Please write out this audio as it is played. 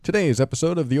Today's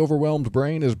episode of The Overwhelmed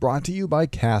Brain is brought to you by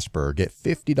Casper. Get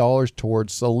 $50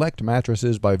 towards select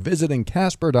mattresses by visiting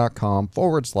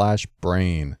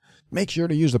casper.com/brain. Make sure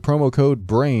to use the promo code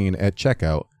BRAIN at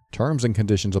checkout. Terms and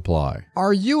conditions apply.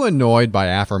 Are you annoyed by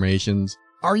affirmations?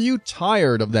 Are you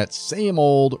tired of that same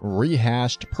old,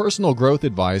 rehashed personal growth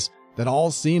advice that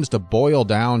all seems to boil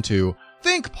down to,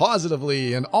 think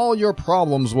positively and all your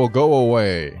problems will go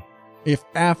away? If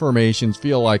affirmations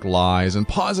feel like lies and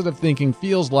positive thinking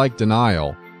feels like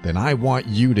denial, then I want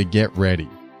you to get ready.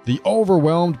 The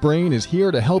Overwhelmed Brain is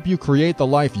here to help you create the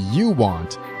life you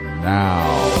want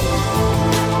now.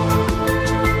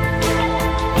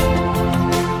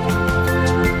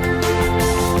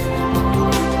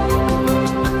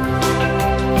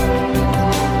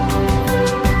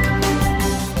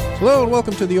 Hello and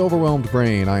welcome to The Overwhelmed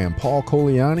Brain. I am Paul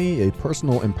Coliani, a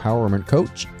personal empowerment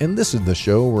coach, and this is the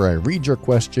show where I read your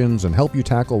questions and help you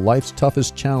tackle life's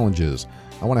toughest challenges.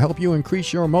 I want to help you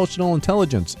increase your emotional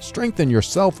intelligence, strengthen your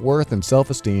self-worth and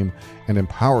self-esteem, and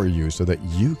empower you so that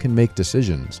you can make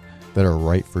decisions that are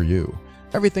right for you.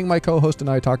 Everything my co-host and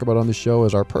I talk about on the show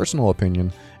is our personal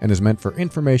opinion and is meant for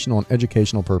informational and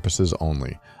educational purposes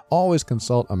only. Always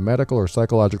consult a medical or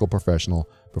psychological professional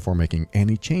before making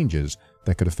any changes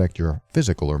that could affect your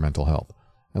physical or mental health.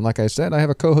 And like I said, I have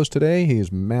a co-host today. He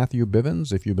is Matthew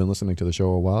Bivens. If you've been listening to the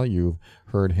show a while, you've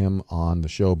heard him on the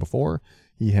show before.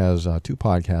 He has two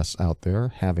podcasts out there,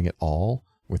 Having It All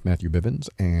with Matthew Bivens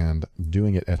and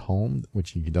Doing It at Home,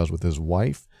 which he does with his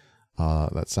wife.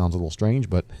 That sounds a little strange,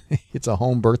 but it's a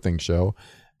home birthing show.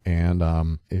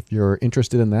 And if you're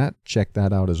interested in that, check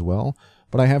that out as well.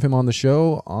 But I have him on the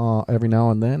show every now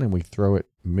and then, and we throw it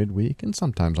midweek and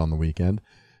sometimes on the weekend,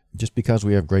 just because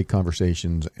we have great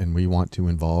conversations and we want to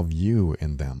involve you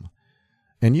in them.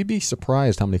 And you'd be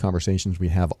surprised how many conversations we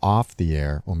have off the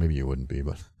air. Well, maybe you wouldn't be,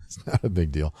 but it's not a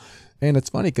big deal. And it's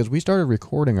funny because we started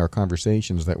recording our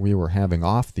conversations that we were having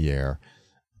off the air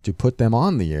to put them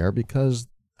on the air because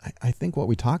I think what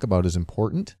we talk about is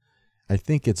important. I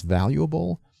think it's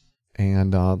valuable.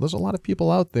 And there's a lot of people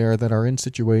out there that are in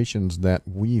situations that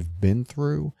we've been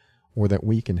through or that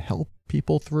we can help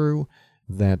people through,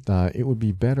 that it would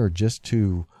be better just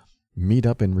to meet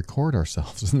up and record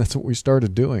ourselves. And that's what we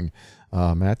started doing.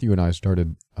 Matthew and I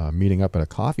started meeting up at a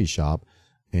coffee shop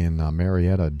in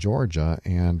Marietta, Georgia.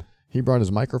 And he brought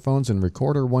his microphones and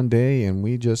recorder one day, and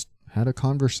we just had a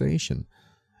conversation.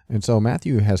 And so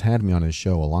Matthew has had me on his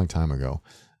show a long time ago,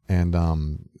 and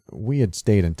we had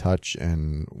stayed in touch,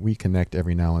 and we connect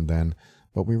every now and then,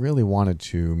 but we really wanted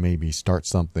to maybe start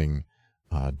something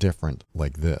different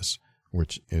like this,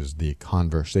 which is the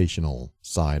conversational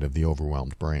side of the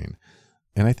Overwhelmed Brain.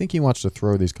 And I think he wants to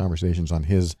throw these conversations on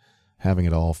his Having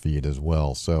It All feed as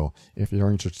well. So if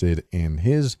you're interested in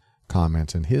his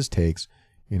comments and his takes,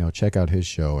 check out his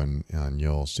show, and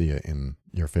you'll see it in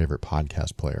your favorite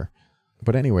podcast player.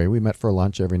 But anyway, we met for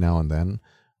lunch every now and then.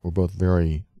 We're both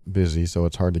very busy, so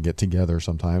it's hard to get together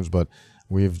sometimes, but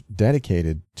we've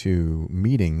dedicated to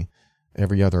meeting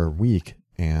every other week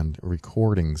and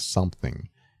recording something.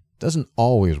 Doesn't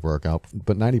always work out,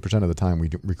 but 90% of the time we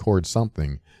record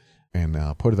something and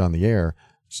put it on the air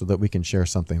so that we can share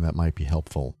something that might be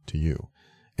helpful to you.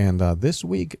 And this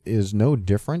week is no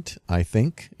different, I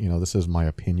think. This is my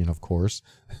opinion, of course.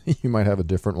 You might have a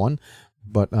different one.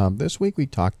 But this week we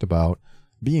talked about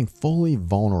being fully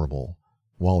vulnerable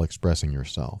while expressing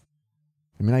yourself.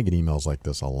 I mean, I get emails like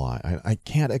this a lot. I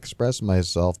can't express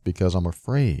myself because I'm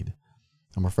afraid.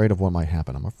 I'm afraid of what might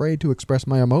happen. I'm afraid to express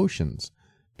my emotions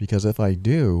because if I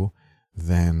do,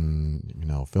 then,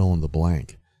 fill in the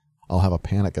blank. I'll have a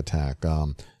panic attack.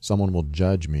 Someone will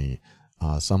judge me.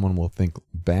 Someone will think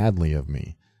badly of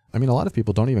me. I mean, a lot of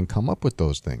people don't even come up with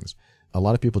those things. A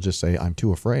lot of people just say, I'm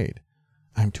too afraid.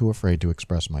 I'm too afraid to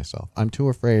express myself. I'm too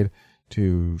afraid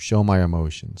to show my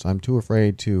emotions. I'm too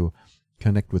afraid to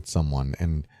connect with someone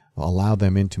and allow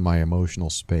them into my emotional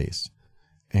space.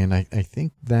 And I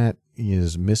think that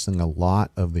is missing a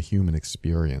lot of the human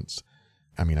experience.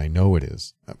 I mean, I know it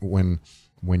is. When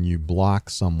you block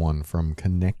someone from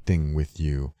connecting with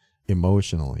you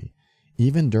emotionally,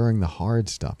 even during the hard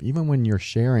stuff, even when you're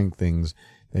sharing things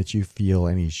that you feel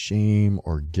any shame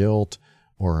or guilt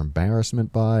or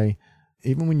embarrassment by,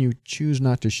 even when you choose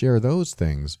not to share those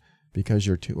things because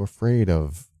you're too afraid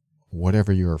of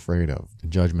whatever you're afraid of.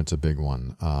 Judgment's a big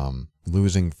one.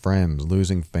 Losing friends,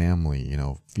 losing family,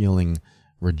 feeling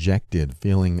rejected,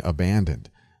 feeling abandoned.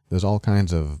 There's all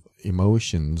kinds of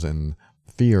emotions and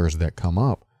fears that come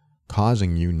up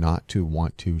causing you not to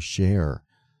want to share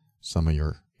some of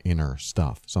your inner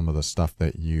stuff, some of the stuff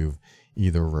that you've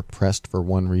either repressed for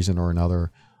one reason or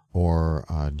another, or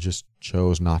just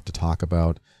chose not to talk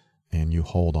about and you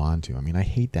hold on to. I mean, I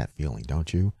hate that feeling,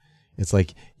 don't you? It's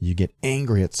like you get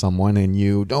angry at someone and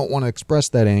you don't want to express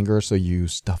that anger, so you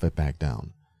stuff it back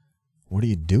down. What do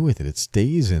you do with it? It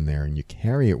stays in there and you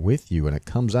carry it with you, and it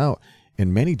comes out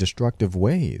in many destructive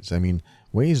ways. I mean,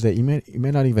 ways that you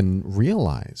may not even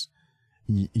realize.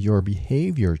 Your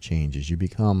behavior changes. You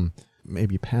become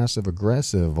maybe passive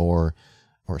aggressive or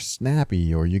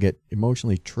snappy, or you get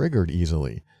emotionally triggered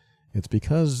easily. It's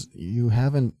because you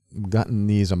haven't gotten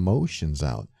these emotions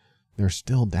out. They're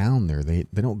still down there. They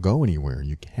don't go anywhere.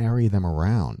 You carry them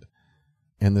around.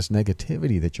 And this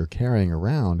negativity that you're carrying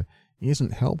around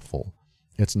isn't helpful.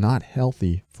 It's not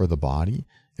healthy for the body.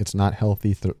 It's not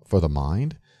healthy for the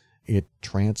mind. It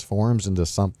transforms into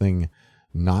something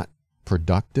not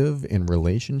productive in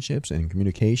relationships and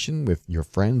communication with your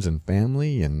friends and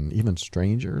family and even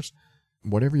strangers.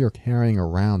 Whatever you're carrying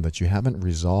around that you haven't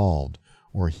resolved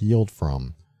or healed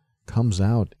from comes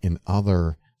out in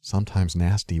other, sometimes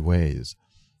nasty ways.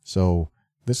 So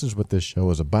this is what this show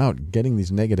is about, getting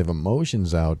these negative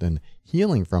emotions out and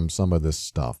healing from some of this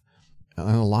stuff.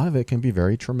 And a lot of it can be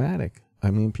very traumatic.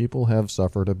 I mean, people have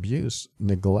suffered abuse,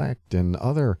 neglect, and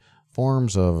other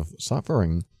forms of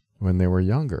suffering when they were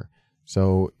younger.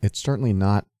 So it's certainly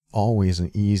not always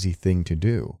an easy thing to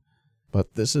do.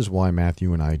 But this is why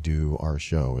Matthew and I do our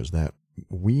show, is that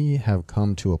we have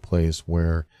come to a place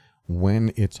where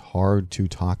when it's hard to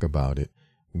talk about it,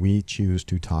 we choose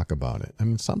to talk about it. I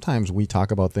mean, sometimes we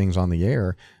talk about things on the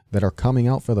air that are coming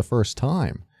out for the first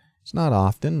time. It's not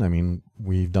often. I mean,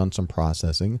 we've done some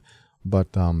processing,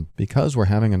 but because we're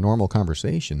having a normal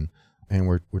conversation and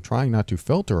we're trying not to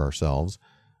filter ourselves,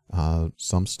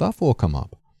 some stuff will come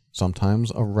up.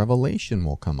 Sometimes a revelation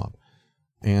will come up.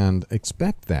 And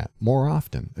expect that more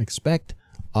often. Expect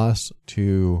us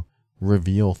to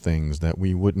reveal things that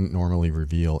we wouldn't normally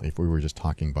reveal if we were just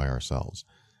talking by ourselves.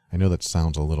 I know that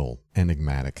sounds a little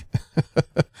enigmatic.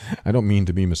 I don't mean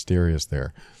to be mysterious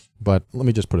there, but let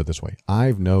me just put it this way.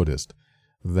 I've noticed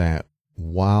that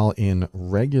while in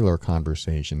regular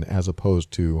conversation, as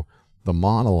opposed to the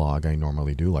monologue I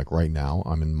normally do, like right now,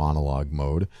 I'm in monologue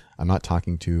mode. I'm not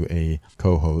talking to a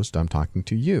co-host. I'm talking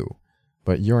to you.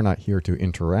 But you're not here to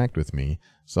interact with me,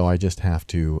 so I just have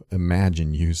to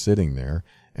imagine you sitting there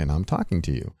and I'm talking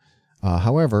to you.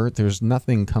 However, there's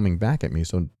nothing coming back at me,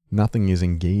 so nothing is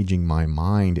engaging my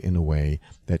mind in a way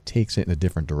that takes it in a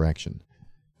different direction.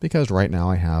 Because right now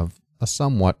I have a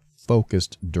somewhat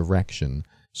focused direction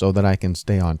so that I can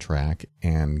stay on track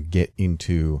and get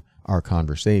into our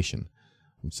conversation.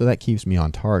 So that keeps me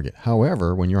on target.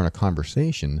 However, when you're in a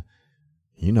conversation,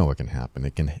 you know what can happen.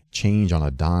 It can change on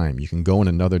a dime. You can go in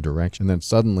another direction, then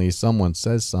suddenly someone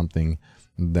says something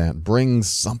that brings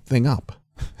something up,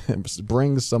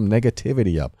 brings some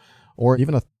negativity up, or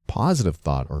even a positive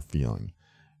thought or feeling.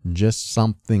 Just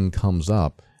something comes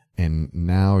up, and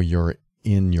now you're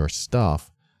in your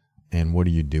stuff, and what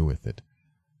do you do with it?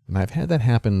 And I've had that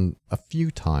happen a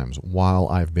few times while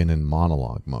I've been in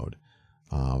monologue mode.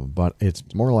 But it's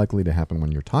more likely to happen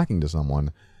when you're talking to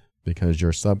someone, because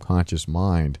your subconscious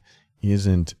mind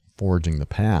isn't forging the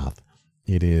path.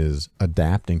 It is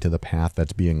adapting to the path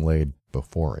that's being laid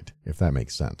before it, if that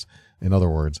makes sense. In other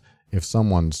words, if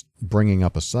someone's bringing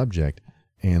up a subject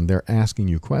and they're asking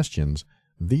you questions,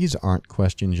 these aren't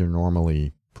questions you're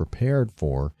normally prepared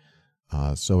for,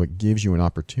 so it gives you an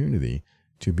opportunity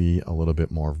to be a little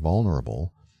bit more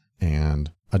vulnerable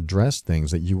and address things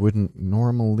that you wouldn't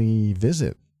normally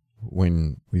visit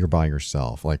when you're by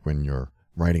yourself, like when you're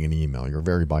writing an email. You're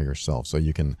very by yourself, so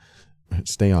you can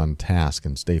stay on task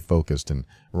and stay focused and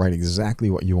write exactly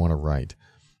what you want to write.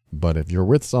 But if you're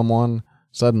with someone,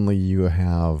 suddenly you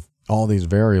have all these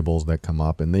variables that come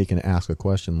up, and they can ask a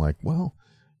question like, well,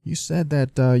 you said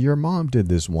that your mom did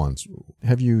this once.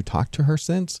 Have you talked to her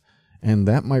since? And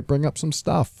that might bring up some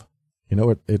stuff. You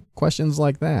know, it questions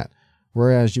like that.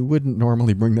 Whereas you wouldn't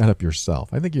normally bring that up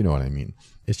yourself. I think you know what I mean.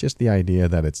 It's just the idea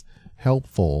that it's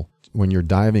helpful when you're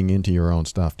diving into your own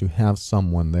stuff to have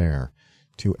someone there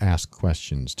to ask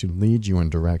questions, to lead you in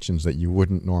directions that you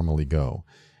wouldn't normally go.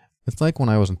 It's like when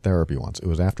I was in therapy once. It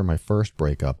was after my first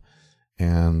breakup,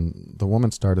 and the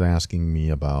woman started asking me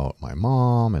about my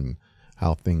mom and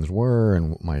how things were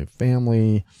and my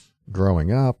family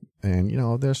growing up. And, you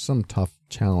know, there's some tough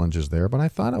challenges there, but I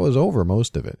thought I was over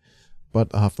most of it. But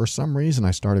for some reason,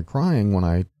 I started crying when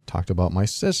I talked about my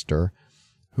sister,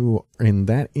 who in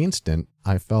that instant,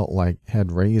 I felt like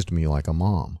had raised me like a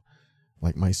mom.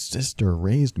 Like my sister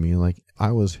raised me like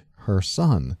I was her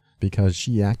son, because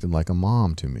she acted like a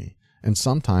mom to me. And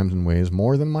sometimes in ways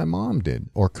more than my mom did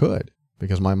or could,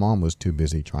 because my mom was too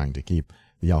busy trying to keep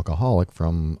the alcoholic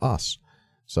from us.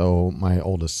 So my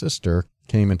oldest sister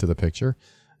came into the picture,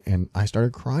 and I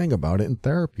started crying about it in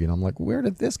therapy. And I'm like, where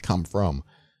did this come from?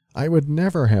 I would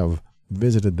never have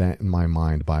visited that in my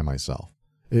mind by myself.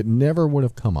 It never would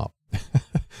have come up.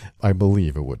 I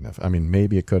believe it wouldn't have. I mean,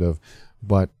 maybe it could have,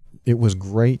 but it was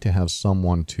great to have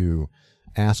someone to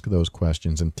ask those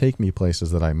questions and take me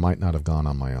places that I might not have gone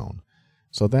on my own.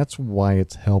 So that's why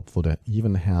it's helpful to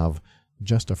even have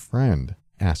just a friend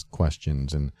ask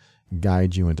questions and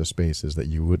guide you into spaces that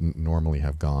you wouldn't normally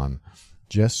have gone,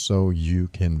 just so you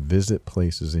can visit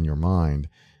places in your mind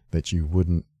that you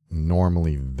wouldn't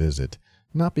normally visit.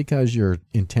 Not because you're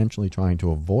intentionally trying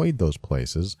to avoid those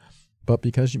places, but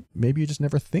because maybe you just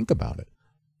never think about it.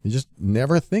 You just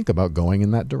never think about going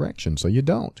in that direction, so you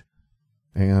don't.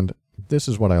 And this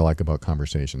is what I like about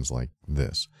conversations like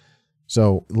this.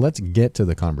 So let's get to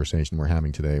the conversation we're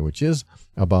having today, which is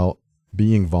about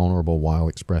being vulnerable while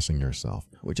expressing yourself,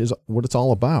 which is what it's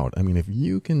all about. I mean, if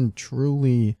you can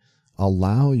truly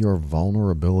allow your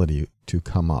vulnerability to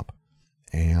come up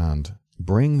and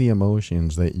bring the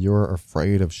emotions that you're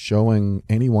afraid of showing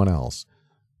anyone else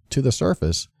to the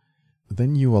surface,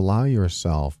 then you allow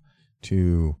yourself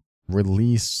to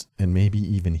release and maybe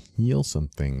even heal some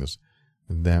things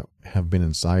that have been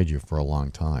inside you for a long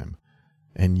time.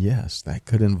 And yes, that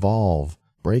could involve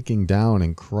breaking down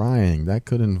and crying. That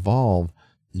could involve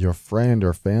your friend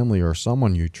or family or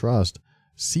someone you trust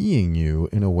seeing you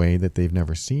in a way that they've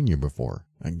never seen you before.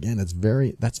 Again, that's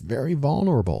very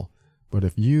vulnerable. But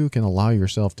if you can allow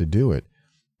yourself to do it,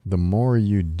 the more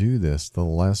you do this, the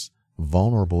less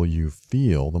vulnerable you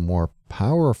feel, the more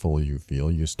powerful you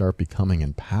feel. You start becoming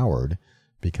empowered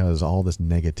because all this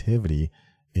negativity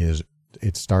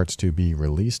it starts to be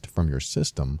released from your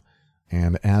system.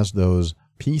 And as those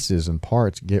pieces and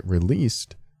parts get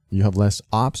released, you have less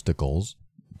obstacles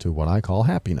to what I call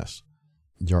happiness.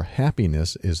 Your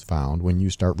happiness is found when you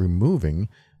start removing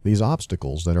these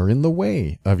obstacles that are in the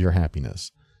way of your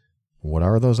happiness. What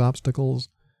are those obstacles?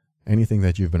 Anything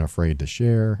that you've been afraid to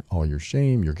share, all your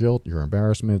shame, your guilt, your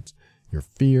embarrassments, your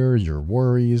fear, your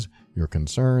worries, your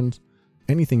concerns,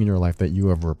 anything in your life that you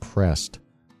have repressed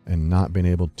and not been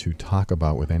able to talk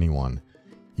about with anyone.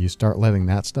 You start letting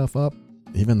that stuff up,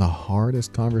 even the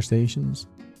hardest conversations,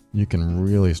 you can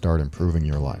really start improving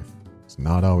your life. It's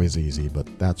not always easy, but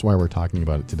that's why we're talking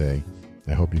about it today.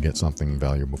 I hope you get something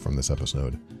valuable from this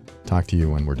episode. Talk to you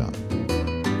when we're done.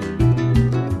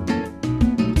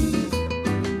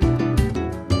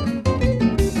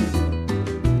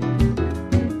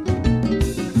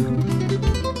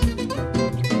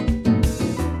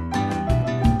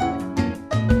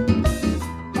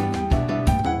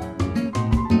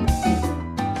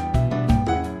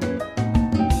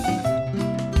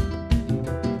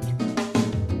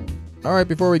 All right,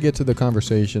 before we get to the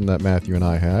conversation that Matthew and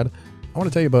I had, I want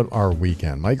to tell you about our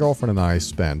weekend. My girlfriend and I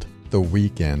spent the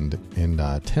weekend in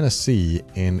Tennessee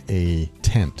in a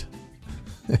tent.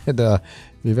 And if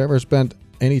you've ever spent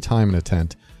any time in a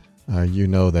tent, you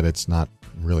know that it's not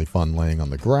really fun laying on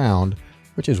the ground,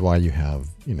 which is why you have,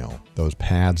 those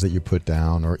pads that you put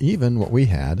down, or even what we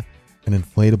had, an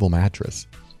inflatable mattress.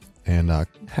 And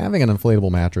having an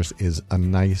inflatable mattress is a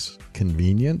nice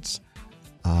convenience,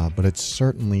 but it's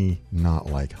certainly not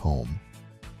like home.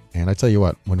 And I tell you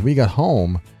what, when we got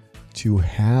home, to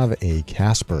have a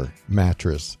Casper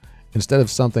mattress instead of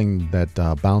something that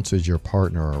bounces your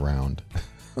partner around,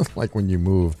 like when you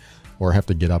move or have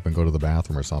to get up and go to the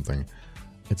bathroom or something,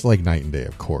 it's like night and day,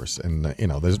 of course. And,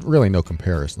 there's really no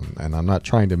comparison. And I'm not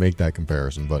trying to make that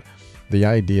comparison, but the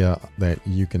idea that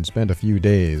you can spend a few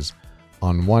days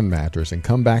on one mattress and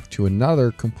come back to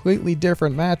another completely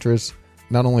different mattress,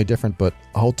 not only different, but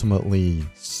ultimately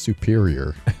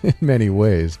superior in many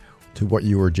ways to what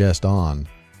you were just on,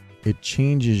 it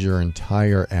changes your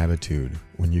entire attitude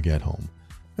when you get home.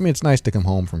 I mean, it's nice to come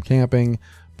home from camping,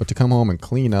 but to come home and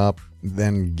clean up,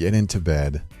 then get into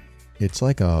bed, it's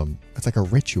like a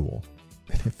ritual.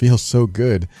 It feels so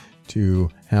good to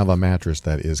have a mattress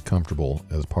that is comfortable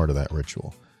as part of that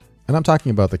ritual. And I'm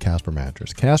talking about the Casper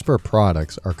mattress. Casper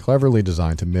products are cleverly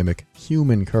designed to mimic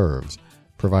human curves,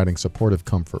 providing supportive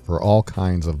comfort for all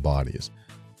kinds of bodies.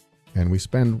 And we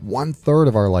spend 1/3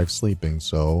 of our life sleeping,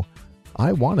 so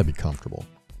I want to be comfortable.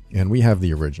 And we have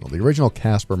the original. The original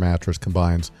Casper mattress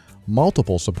combines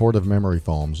multiple supportive memory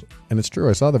foams, and it's true,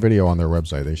 I saw the video on their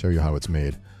website, they show you how it's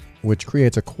made, which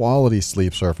creates a quality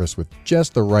sleep surface with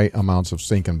just the right amounts of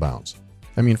sink and bounce.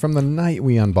 I mean, from the night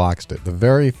we unboxed it, the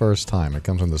very first time, it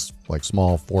comes in this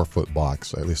small 4-foot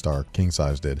box, at least our king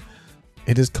size did.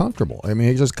 It is comfortable. I mean,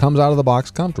 it just comes out of the box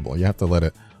comfortable. You have to let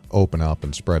it open up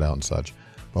and spread out and such.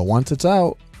 But once it's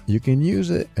out, you can use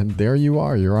it, and there you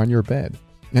are. You're on your bed.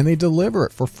 And they deliver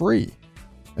it for free.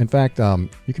 In fact,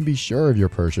 you can be sure of your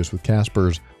purchase with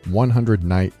Casper's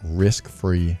 100-night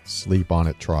risk-free Sleep On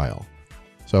It trial.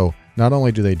 So not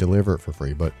only do they deliver it for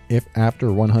free, but if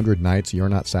after 100 nights you're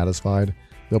not satisfied,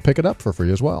 they'll pick it up for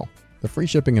free as well. The free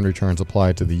shipping and returns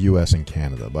apply to the US and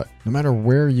Canada, but no matter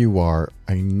where you are,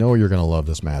 I know you're going to love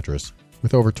this mattress.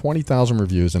 With over 20,000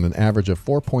 reviews and an average of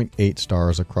 4.8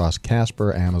 stars across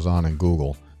Casper, Amazon, and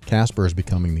Google, Casper is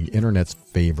becoming the internet's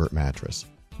favorite mattress.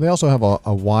 They also have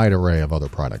a wide array of other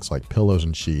products like pillows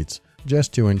and sheets,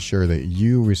 just to ensure that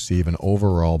you receive an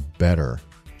overall better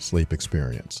sleep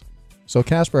experience. So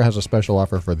Casper has a special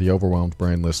offer for the Overwhelmed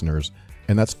Brain listeners,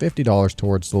 and that's $50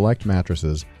 towards select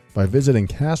mattresses by visiting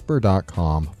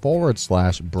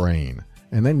casper.com/brain,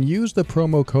 and then use the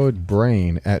promo code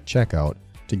BRAIN at checkout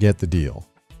to get the deal.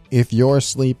 If you're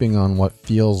sleeping on what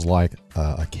feels like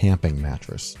a camping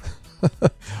mattress,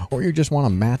 or you just want a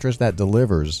mattress that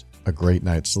delivers a great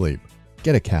night's sleep,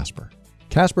 get a Casper.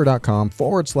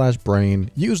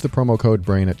 Casper.com/brain. Use the promo code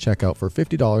BRAIN at checkout for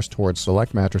 $50 towards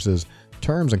select mattresses.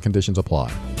 Terms and conditions apply.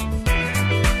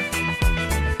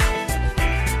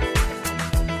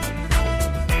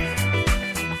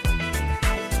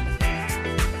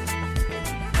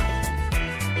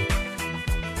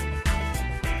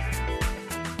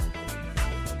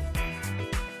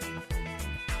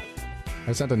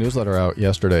 I sent a newsletter out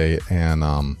yesterday, and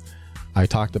I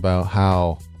talked about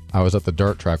how I was at the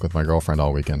dirt track with my girlfriend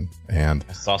all weekend. And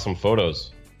I saw some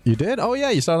photos. You did? Oh,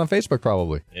 yeah. You saw it on Facebook,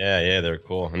 probably. Yeah, they're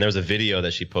cool. And there was a video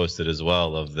that she posted as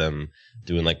well of them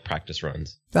doing like practice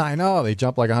runs. I know. They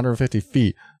jump like 150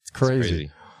 feet. It's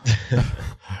crazy.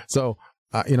 So,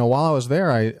 while I was there,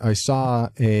 I saw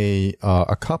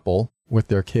a couple with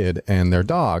their kid and their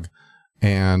dog,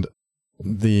 and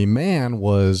the man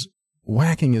was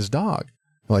whacking his dog,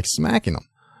 like smacking him.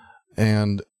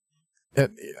 And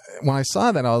when I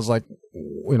saw that, I was like,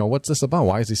 what's this about?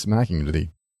 Why is he smacking him? Did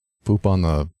he poop on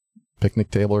the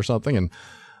picnic table or something? And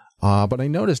but I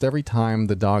noticed every time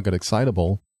the dog got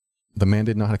excitable, the man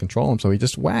didn't know how to control him, so he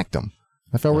just whacked him.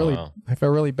 I felt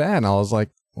really bad, and I was like,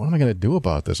 what am I going to do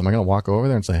about this? Am I going to walk over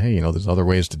there and say, hey, there's other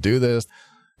ways to do this?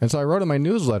 And so I wrote in my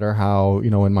newsletter how,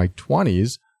 in my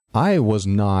 20s, I was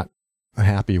not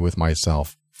happy with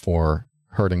myself for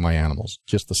hurting my animals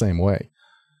just the same way.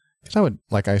 Because I would,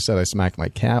 like I said, I smacked my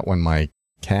cat when my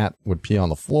cat would pee on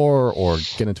the floor or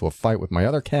get into a fight with my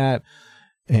other cat.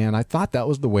 And I thought that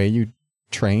was the way you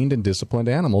trained and disciplined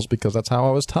animals, because that's how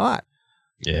I was taught.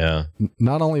 Yeah.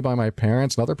 Not only by my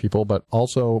parents and other people, but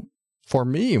also for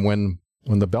me, when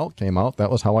the belt came out,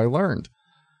 that was how I learned.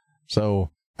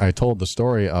 So I told the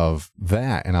story of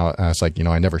that, and I was like,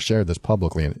 I never shared this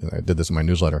publicly, and I did this in my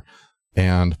newsletter.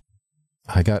 And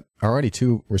I got already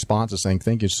 2 responses saying,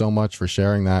 thank you so much for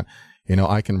sharing that.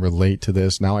 I can relate to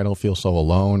this. Now I don't feel so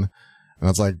alone. And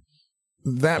it's like,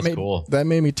 that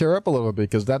made me tear up a little bit,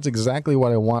 because that's exactly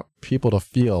what I want people to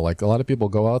feel. Like, a lot of people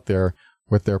go out there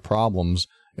with their problems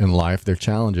in life, their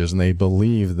challenges, and they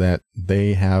believe that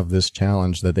they have this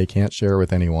challenge that they can't share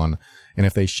with anyone. And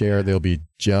if they share, they'll be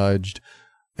judged,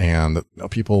 and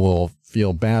people will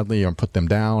feel badly or put them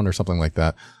down or something like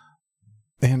that.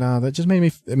 And that just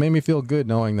made me feel good,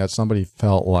 knowing that somebody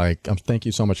felt like, thank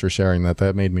you so much for sharing that.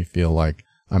 That made me feel like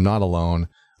I'm not alone.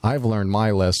 I've learned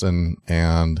my lesson,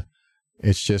 and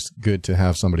it's just good to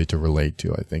have somebody to relate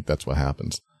to. I think that's what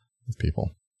happens with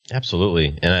people.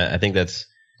 Absolutely. And I think it's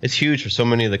huge for so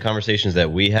many of the conversations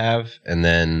that we have. And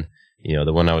then,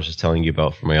 the one I was just telling you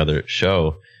about from my other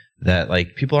show, that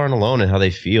like people aren't alone in how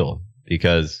they feel.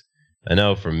 Because I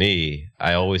know for me,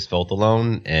 I always felt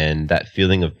alone, and that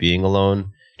feeling of being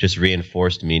alone just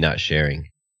reinforced me not sharing.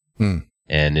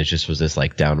 And it just was this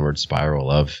like downward spiral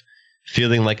of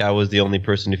feeling like I was the only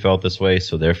person who felt this way.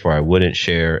 So therefore I wouldn't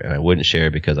share, and I wouldn't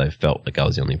share because I felt like I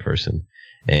was the only person.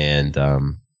 And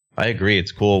I agree.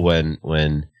 It's cool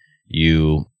when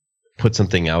you put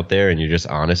something out there and you're just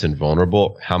honest and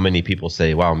vulnerable. How many people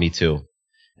say, wow, me too.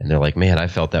 And they're like, man, I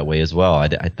felt that way as well. I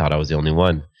thought I was the only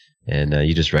one. And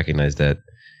you just recognize that,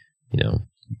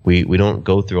 we don't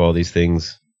go through all these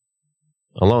things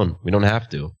alone. We don't have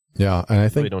to. Yeah. And I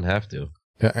think we don't have to.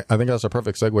 I think that's a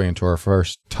perfect segue into our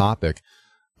first topic,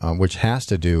 which has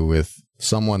to do with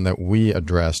someone that we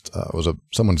addressed. It was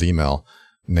someone's email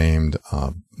named,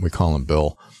 we call him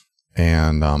Bill.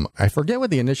 And I forget what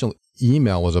the initial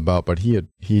email was about, but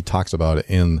he talks about it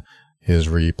in his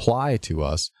reply to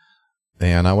us.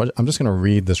 And I'm just going to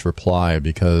read this reply,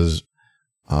 because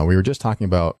we were just talking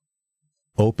about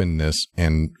openness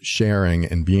and sharing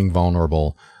and being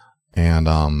vulnerable. And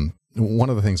one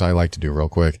of the things I like to do real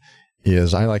quick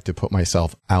is I like to put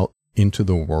myself out into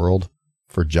the world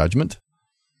for judgment.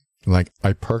 Like,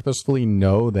 I purposefully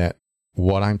know that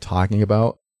what I'm talking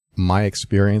about, my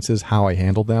experiences, how I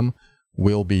handle them,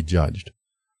 will be judged.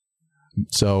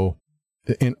 So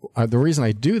the reason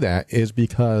I do that is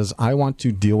because I want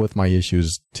to deal with my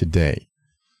issues today.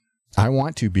 I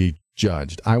want to be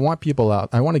judged. I want people out.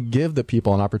 I want to give the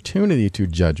people an opportunity to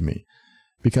judge me,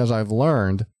 because I've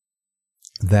learned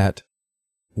that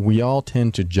we all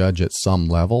tend to judge at some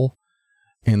level.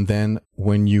 And then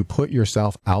when you put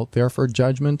yourself out there for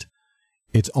judgment,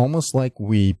 it's almost like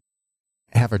we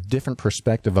have a different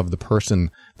perspective of the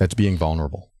person that's being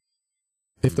vulnerable.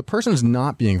 If the person's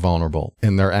not being vulnerable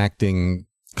and they're acting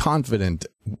confident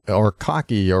or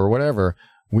cocky or whatever,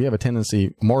 we have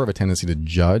more of a tendency to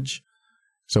judge.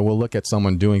 So we'll look at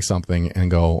someone doing something and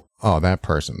go, oh, that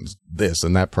person's this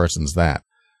and that person's that.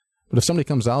 But if somebody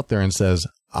comes out there and says,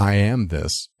 I am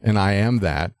this and I am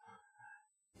that,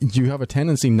 you have a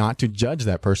tendency not to judge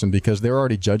that person because they're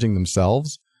already judging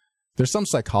themselves. There's some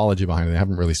psychology behind it I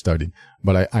haven't really studied,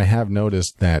 but I have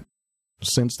noticed that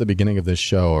since the beginning of this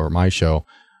show, or my show,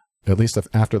 at least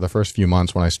after the first few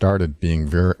months when I started being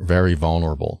very, very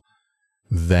vulnerable,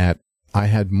 that I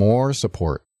had more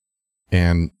support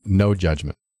and no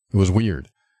judgment. It was weird.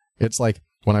 It's like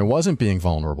when I wasn't being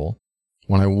vulnerable,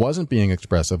 when I wasn't being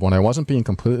expressive, when I wasn't being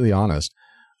completely honest,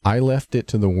 I left it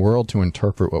to the world to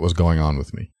interpret what was going on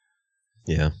with me.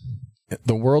 Yeah.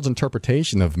 The world's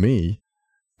interpretation of me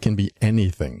can be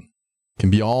anything. Can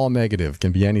be all negative,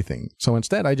 can be anything. So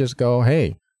instead, I just go,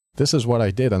 hey, this is what I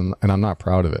did, and I'm not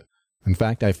proud of it. In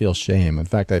fact, I feel shame. In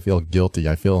fact, I feel guilty.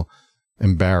 I feel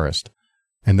embarrassed.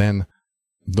 And then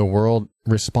the world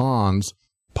responds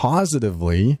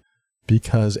positively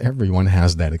because everyone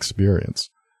has that experience.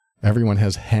 Everyone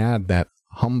has had that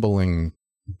humbling,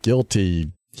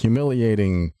 guilty,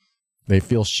 humiliating, they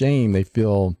feel shame, they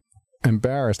feel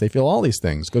embarrassed, they feel all these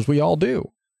things, because we all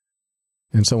do.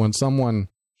 And so when someone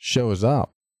shows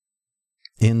up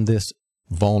in this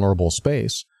vulnerable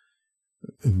space,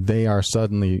 they are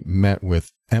suddenly met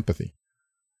with empathy.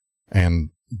 And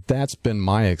that's been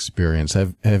my experience.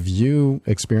 Have you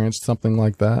experienced something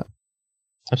like that?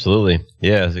 Absolutely.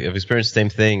 Yeah, I've experienced the same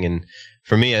thing. And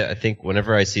for me, I think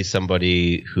whenever I see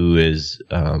somebody who is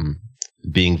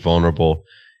being vulnerable,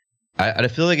 I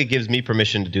feel like it gives me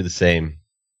permission to do the same.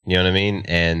 You know what I mean?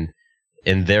 And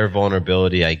in their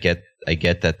vulnerability, I get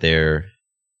that they're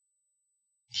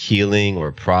healing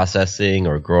or processing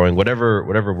or growing,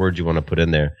 whatever word you want to put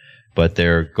in there, but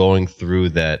they're going through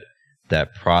that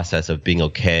process of being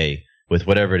okay with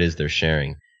whatever it is they're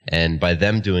sharing. And by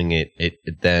them doing it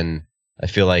then I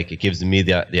feel like it gives me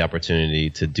the opportunity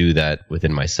to do that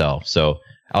within myself. So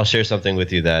I'll share something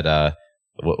with you that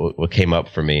what came up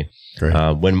for me.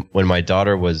 When my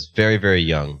daughter was very, very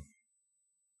young,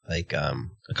 like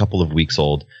a couple of weeks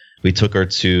old, we took her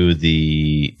to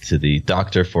the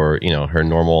doctor for, her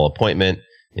normal appointment,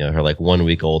 her like 1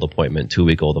 week old appointment, 2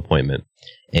 week old appointment.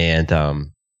 And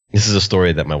this is a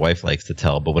story that my wife likes to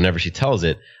tell, but whenever she tells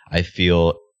it, I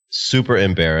feel super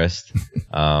embarrassed.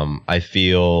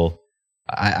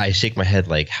 I shake my head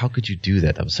like, how could you do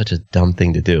that? That was such a dumb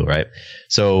thing to do, right?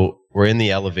 So we're in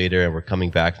the elevator and we're coming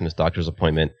back from this doctor's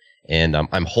appointment, and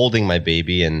I'm holding my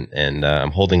baby and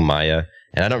I'm holding Maya.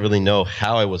 And I don't really know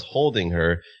how I was holding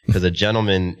her, because a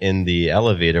gentleman in the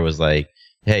elevator was like,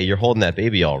 hey, you're holding that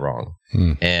baby all wrong.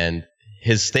 And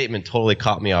his statement totally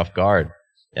caught me off guard.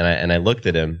 And I looked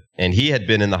at him, and he had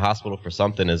been in the hospital for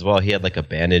something as well. He had like a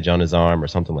bandage on his arm or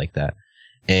something like that.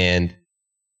 And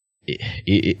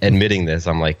admitting this,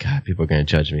 I'm like, God, people are going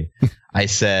to judge me. I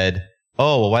said,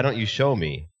 oh, well, why don't you show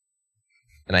me?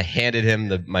 And I handed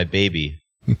him my baby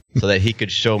so that he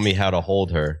could show me how to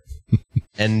hold her.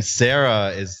 And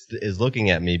Sarah is looking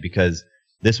at me, because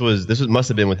this must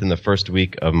have been within the first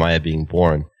week of Maya being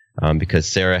born, because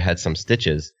Sarah had some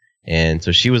stitches, and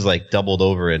so she was like doubled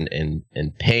over in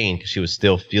pain, because she was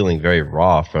still feeling very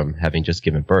raw from having just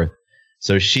given birth.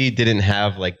 So she didn't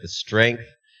have like the strength,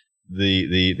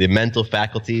 the mental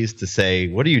faculties to say,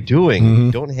 "What are you doing? Mm-hmm.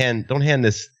 Don't hand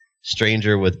this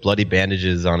stranger with bloody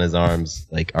bandages on his arms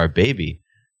like our baby."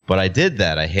 But I did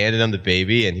that. I handed him the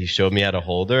baby, and he showed me how to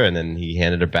hold her, and then he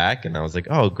handed her back, and I was like,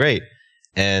 oh, great.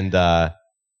 And that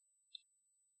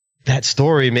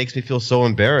story makes me feel so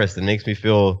embarrassed, and makes me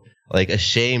feel like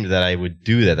ashamed that I would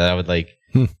do that I would like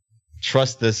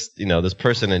trust this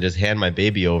person and just hand my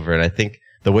baby over. And I think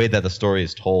the way that the story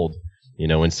is told,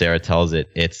 when Sarah tells it,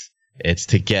 it's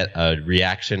to get a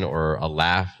reaction or a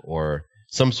laugh or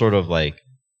some sort of like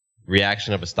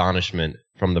reaction of astonishment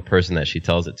from the person that she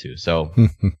tells it to. So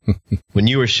when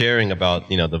you were sharing about,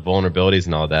 the vulnerabilities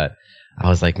and all that, I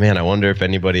was like, man, I wonder if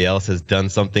anybody else has done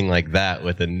something like that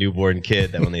with a newborn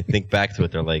kid that when they think back to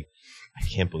it, they're like, I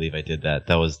can't believe I did that.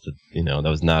 That was that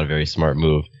was not a very smart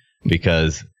move,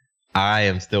 because I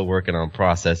am still working on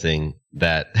processing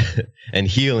that and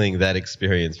healing that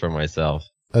experience for myself.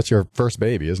 That's your first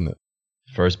baby, isn't it?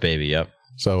 First baby, yep.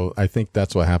 So I think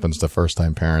that's what happens to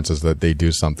first-time parents, is that they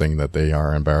do something that they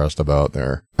are embarrassed about.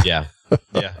 Yeah.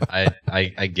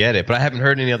 I get it, but I haven't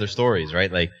heard any other stories,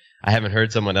 right? Like, I haven't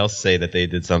heard someone else say that they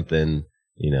did something,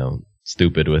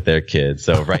 stupid with their kids.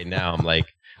 So right now I'm like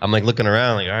looking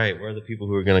around, like, all right, where are the people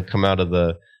who are going to come out of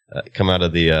the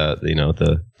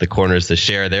corners to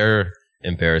share their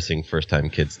embarrassing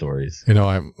first-time kid stories?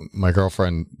 My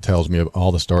girlfriend tells me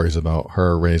all the stories about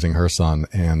her raising her son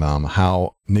and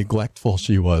how neglectful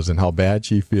she was and how bad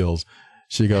she feels.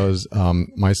 She goes,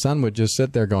 my son would just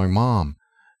sit there going, Mom.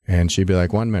 And she'd be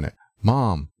like, 1 minute,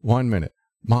 Mom, 1 minute,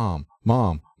 Mom,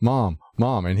 Mom, Mom,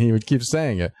 Mom. And he would keep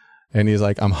saying it. And he's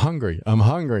like, I'm hungry. I'm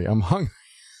hungry. I'm hungry.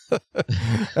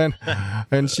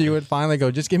 and she would finally go,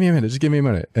 just give me a minute. Just give me a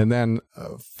minute. And then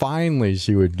finally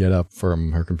she would get up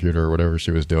from her computer or whatever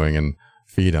she was doing and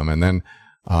feed him. And then,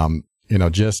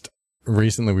 just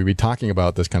recently we'd be talking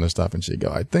about this kind of stuff, and she'd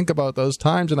go, I think about those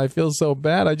times and I feel so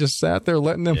bad. I just sat there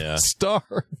letting him starve.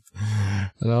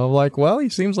 And I'm like, well, he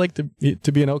seems like to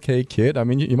be an okay kid. I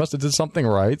mean, you must have did something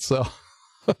right. So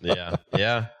yeah.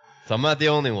 So I'm not the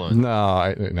only one. No,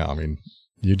 I mean,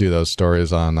 you do those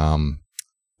stories on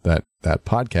that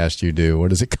podcast you do.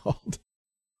 What is it called?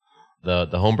 The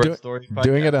Homebred Story podcast?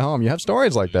 Doing it at home. You have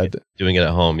stories like that. Doing it at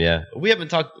home, yeah. We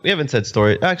haven't said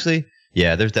story. Actually,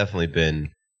 yeah, there's definitely been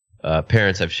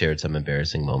parents have shared some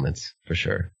embarrassing moments for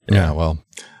sure. Yeah, well,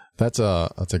 that's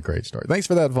a great story. Thanks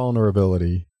for that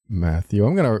vulnerability, Matthew.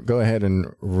 I'm going to go ahead and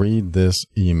read this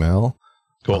email.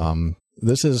 Cool.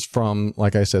 This is from,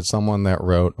 like I said, someone that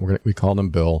wrote, we called him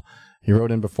Bill. He wrote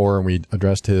in before and we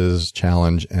addressed his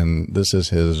challenge, and this is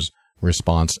his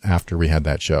response after we had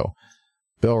that show.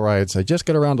 Bill writes, I just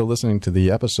got around to listening to the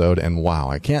episode, and wow,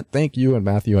 I can't thank you and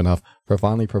Matthew enough for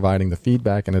finally providing the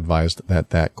feedback and advice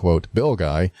that quote, Bill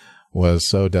guy was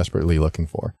so desperately looking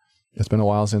for. It's been a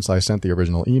while since I sent the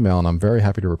original email, and I'm very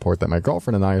happy to report that my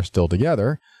girlfriend and I are still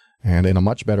together and in a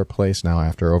much better place now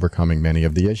after overcoming many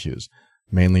of the issues,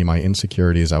 mainly my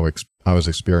insecurities I was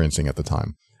experiencing at the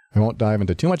time. I won't dive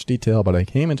into too much detail, but I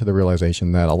came into the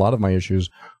realization that a lot of my issues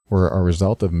were a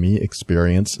result of me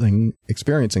experiencing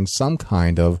some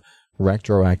kind of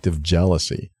retroactive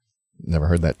jealousy. Never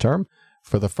heard that term?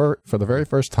 For the very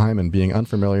first time, and being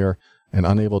unfamiliar and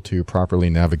unable to properly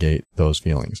navigate those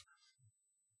feelings.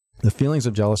 The feelings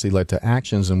of jealousy led to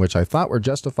actions in which I thought were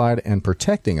justified and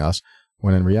protecting us,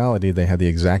 when in reality they had the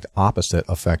exact opposite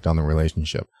effect on the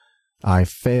relationship. I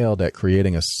failed at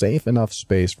creating a safe enough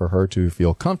space for her to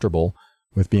feel comfortable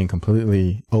with being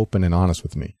completely open and honest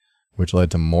with me, which led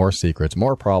to more secrets,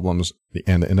 more problems,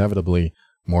 and inevitably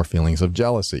more feelings of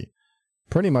jealousy.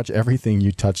 Pretty much everything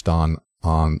you touched on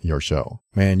your show.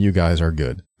 Man, you guys are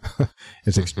good.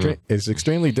 It's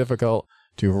extremely difficult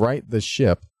to right the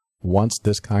ship once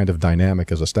this kind of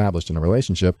dynamic is established in a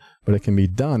relationship, but it can be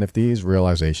done if these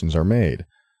realizations are made.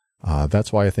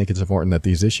 That's why I think it's important that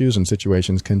these issues and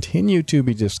situations continue to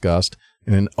be discussed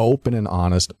in an open and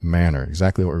honest manner.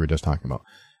 Exactly what we were just talking about.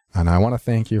 And I want to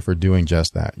thank you for doing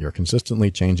just that. You're consistently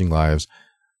changing lives.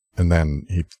 And then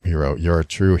he wrote, you're a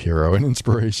true hero and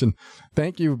inspiration.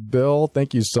 Thank you, Bill.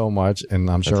 Thank you so much. And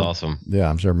I'm sure, that's awesome. Yeah,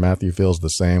 I'm sure Matthew feels the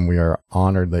same. We are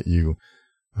honored that you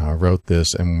wrote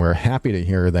this, and we're happy to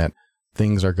hear that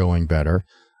things are going better.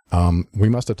 We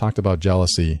must have talked about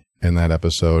jealousy in that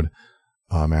episode,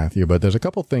 Matthew, but there's a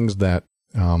couple things that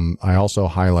I also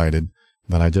highlighted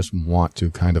that I just want to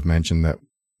kind of mention that,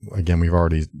 again, we've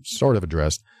already sort of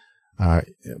addressed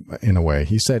in a way.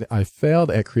 He said, I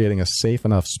failed at creating a safe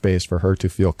enough space for her to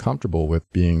feel comfortable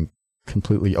with being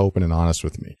completely open and honest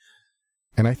with me.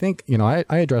 And I think, I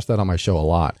address that on my show a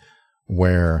lot,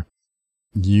 where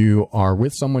you are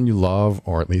with someone you love,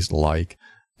 or at least like,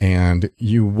 and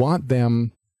you want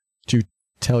them to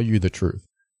tell you the truth.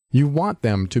 You want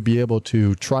them to be able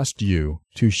to trust you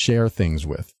to share things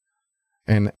with.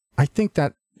 And I think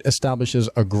that establishes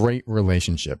a great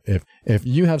relationship. If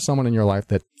you have someone in your life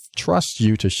that trusts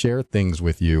you to share things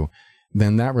with you,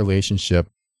 then that relationship,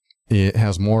 it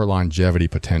has more longevity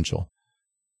potential.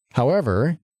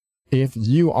 However, if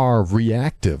you are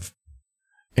reactive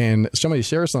and somebody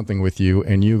shares something with you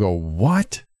and you go,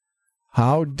 what?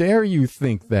 How dare you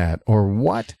think that? Or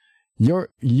what?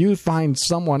 You find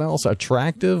someone else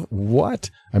attractive? What?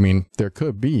 I mean, there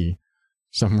could be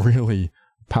some really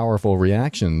powerful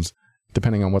reactions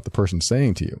depending on what the person's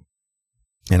saying to you.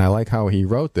 And I like how he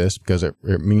wrote this because it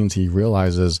means he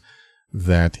realizes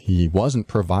that he wasn't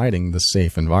providing the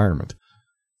safe environment.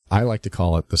 I like to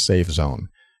call it the safe zone.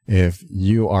 If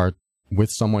you are with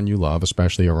someone you love,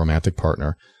 especially a romantic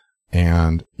partner,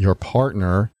 and your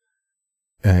partner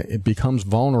it becomes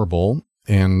vulnerable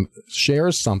and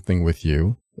shares something with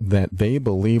you that they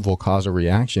believe will cause a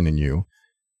reaction in you,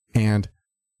 and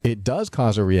it does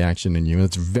cause a reaction in you, and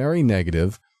it's very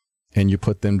negative, and you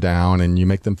put them down and you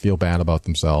make them feel bad about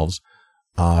themselves,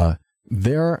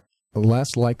 they're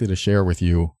less likely to share with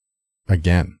you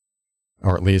again,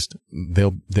 or at least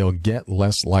they'll get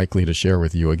less likely to share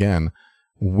with you again,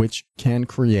 which can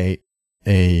create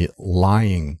a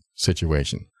lying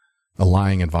situation, a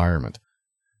lying environment.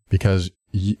 Because,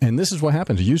 and this is what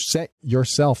happens, you set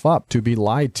yourself up to be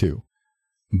lied to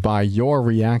by your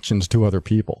reactions to other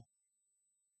people.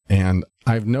 And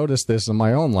I've noticed this in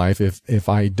my own life. If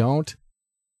I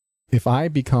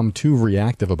become too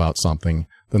reactive about something,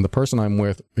 then the person I'm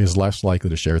with is less likely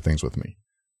to share things with me.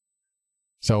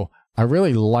 So I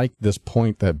really like this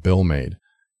point that Bill made,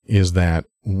 is that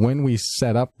when we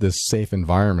set up this safe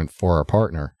environment for our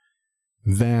partner,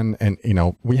 then, and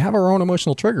we have our own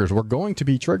emotional triggers. We're going to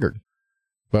be triggered.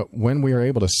 But when we are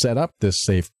able to set up this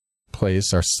safe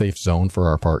place, our safe zone for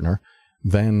our partner,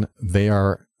 then they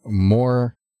are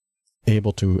more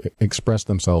able to express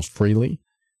themselves freely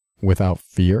without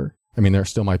fear. I mean, there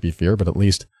still might be fear, but at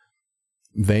least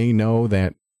they know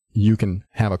that you can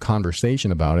have a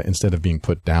conversation about it instead of being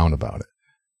put down about it.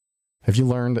 Have you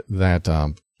learned that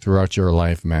throughout your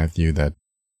life, Matthew, that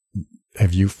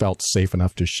have you felt safe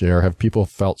enough to share? Have people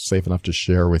felt safe enough to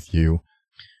share with you?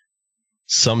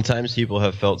 Sometimes people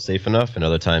have felt safe enough, and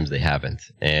other times they haven't.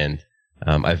 And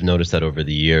I've noticed that over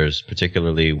the years,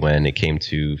 particularly when it came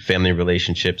to family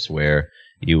relationships, where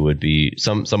you would be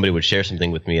somebody would share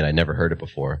something with me and I never heard it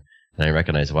before, and I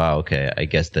recognized, wow, okay, I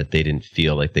guess that they didn't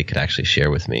feel like they could actually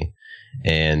share with me.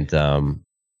 And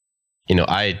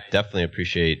I definitely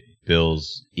appreciate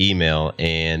Bill's email,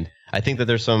 and I think that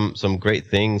there's some great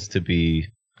things to be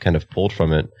kind of pulled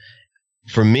from it.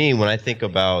 For me, when I think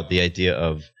about the idea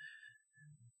of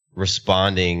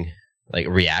responding, like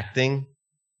reacting,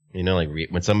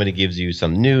 when somebody gives you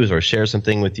some news or shares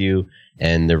something with you,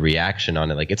 and the reaction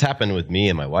on it, like it's happened with me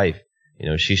and my wife.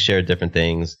 She shared different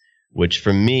things, which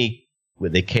for me,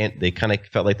 they kind of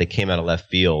felt like they came out of left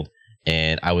field,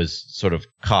 and I was sort of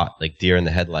caught like deer in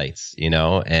the headlights,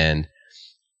 and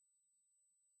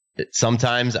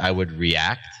sometimes I would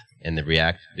react, and the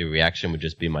reaction would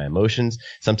just be my emotions.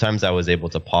 Sometimes I was able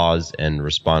to pause and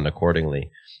respond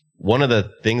accordingly. One of the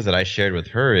things that I shared with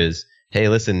her is, hey,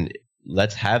 listen,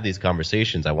 let's have these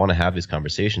conversations. I want to have these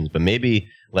conversations, but maybe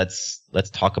let's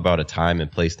talk about a time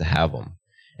and place to have them.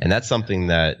 And that's something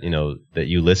that, that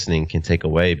you listening can take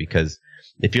away, because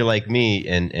if you're like me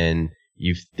and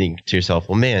you think to yourself,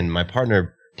 well, man, my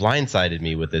partner blindsided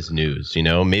me with this news,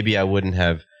 maybe I wouldn't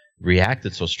have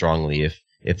reacted so strongly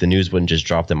if the news wouldn't just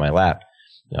dropped in my lap,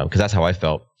 because that's how I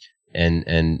felt.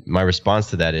 And my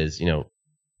response to that is,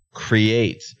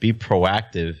 be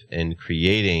proactive in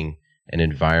creating an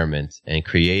environment and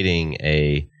creating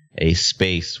a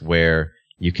space where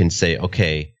you can say,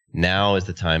 okay, now is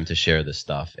the time to share this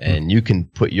stuff. And you can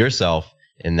put yourself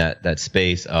in that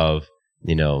space of,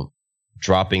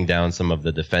 dropping down some of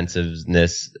the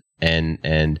defensiveness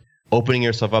and opening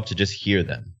yourself up to just hear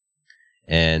them.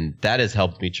 And that has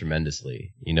helped me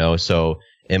tremendously, so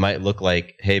it might look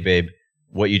like, hey, babe,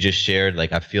 what you just shared,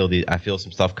 like I feel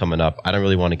some stuff coming up. I don't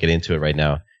really want to get into it right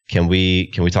now. Can we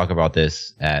talk about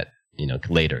this at,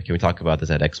 later? Can we talk about this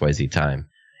at XYZ time?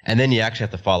 And then you actually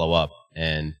have to follow up.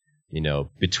 And,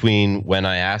 between when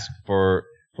I ask for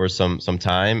some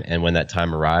time and when that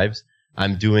time arrives,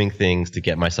 I'm doing things to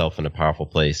get myself in a powerful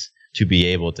place to be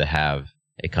able to have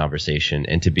a conversation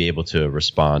and to be able to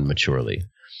respond maturely.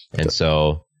 And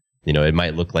so, it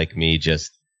might look like me just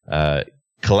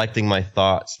collecting my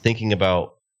thoughts, thinking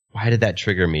about, why did that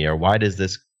trigger me? Or why does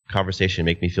this conversation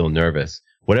make me feel nervous?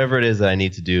 Whatever it is that I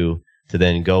need to do to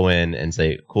then go in and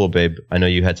say, cool, babe, I know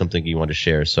you had something you want to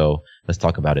share, so let's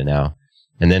talk about it now.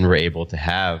 And then we're able to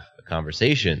have a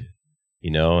conversation,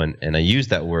 and I use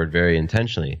that word very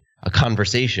intentionally, a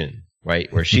conversation,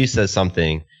 right? Where she says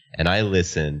something and I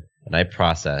listen and I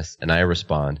process and I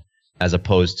respond, as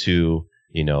opposed to,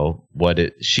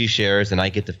 she shares and I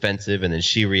get defensive, and then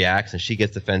she reacts and she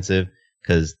gets defensive,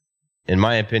 because in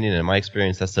my opinion, in my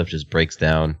experience, that stuff just breaks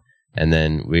down. And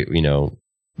then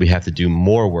we have to do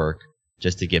more work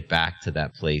just to get back to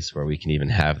that place where we can even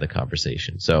have the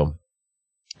conversation. So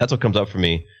that's what comes up for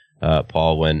me,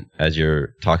 Paul, as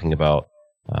you're talking about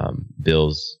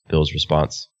Bill's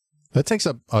response. That takes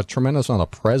a tremendous amount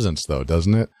of presence, though,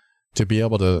 doesn't it? To be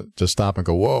able to stop and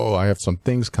go, whoa, I have some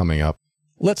things coming up.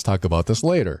 Let's talk about this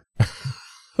later.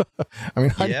 I mean,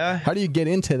 how do you get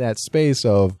into that space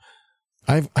of,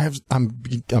 I'm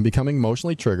becoming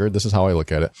emotionally triggered. This is how I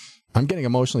look at it. I'm getting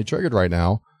emotionally triggered right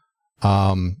now.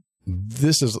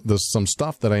 There's some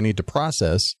stuff that I need to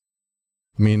process.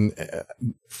 I mean,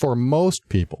 for most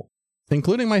people,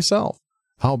 including myself,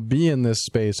 I'll be in this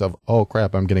space of, oh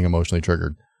crap, I'm getting emotionally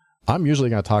triggered. I'm usually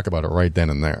going to talk about it right then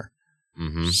and there.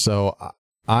 Mm-hmm. So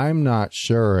I'm not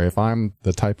sure if I'm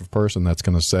the type of person that's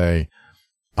going to say,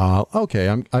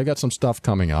 okay, I got some stuff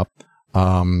coming up.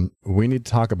 We need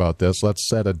to talk about this. Let's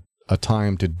set a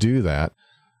time to do that.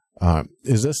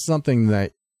 Is this something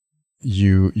that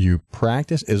you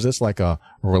practice? Is this like a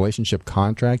relationship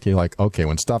contract? You're like, okay,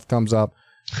 when stuff comes up.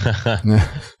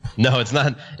 No, it's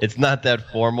not. It's not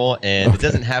that formal, and It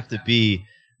doesn't have to be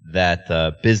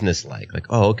that business-like. Like,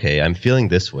 oh, okay, I'm feeling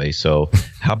this way. So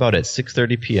how about at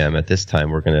 6:30 p.m. at this time,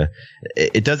 we're going to,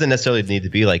 it doesn't necessarily need to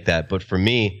be like that. But for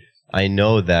me, I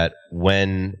know that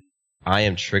when I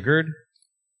am triggered,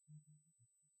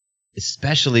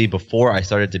 especially before I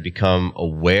started to become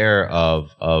aware of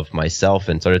myself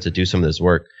and started to do some of this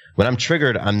work, when I'm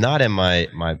triggered, I'm not at my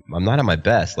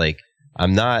best. Like,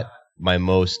 I'm not my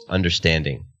most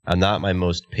understanding. I'm not my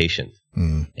most patient.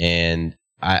 And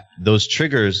those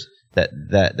triggers,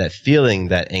 that feeling,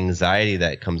 that anxiety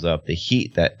that comes up, the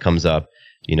heat that comes up,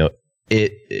 you know,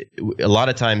 it a lot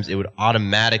of times it would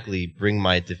automatically bring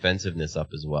my defensiveness up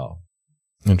as well.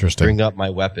 Interesting. Bring up my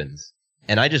weapons.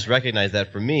 And I just recognized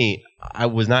that for me, I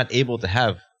was not able to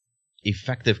have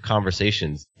effective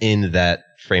conversations in that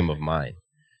frame of mind.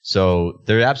 So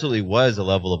there absolutely was a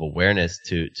level of awareness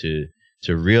to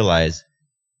realize,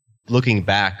 looking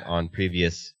back on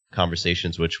previous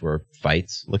conversations, which were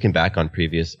fights, looking back on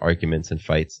previous arguments and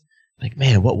fights, like,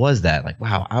 man, what was that? Like,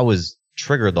 wow, I was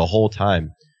triggered the whole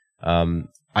time.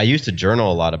 I used to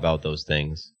journal a lot about those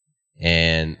things,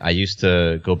 and I used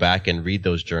to go back and read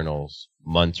those journals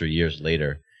months or years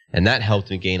later, and that helped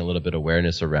me gain a little bit of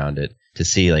awareness around it, to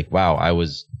see like, wow,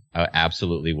 I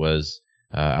absolutely was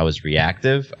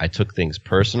reactive. I took things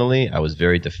personally. I was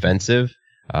very defensive.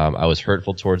 I was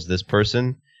hurtful towards this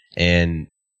person, and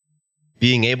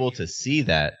being able to see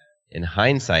that in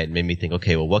hindsight made me think,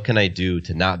 okay, well, what can I do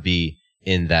to not be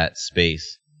in that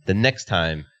space the next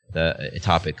time the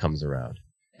topic comes around?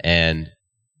 And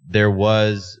there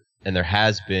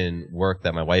has been work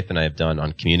that my wife and I have done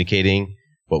on communicating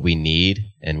what we need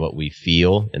and what we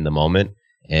feel in the moment.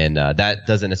 And that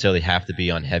doesn't necessarily have to be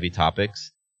on heavy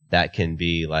topics. That can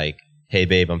be like, hey,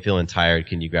 babe, I'm feeling tired.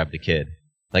 Can you grab the kid?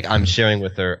 Like, I'm sharing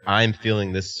with her, I'm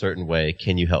feeling this certain way.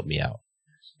 Can you help me out?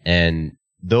 And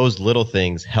those little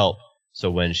things help.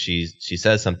 So when she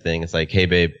says something, it's like, hey,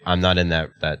 babe, I'm not in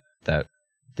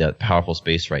that powerful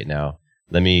space right now.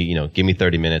 Let me, give me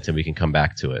 30 minutes and we can come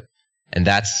back to it. And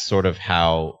that's sort of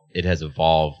how it has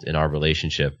evolved in our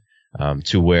relationship,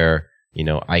 to where,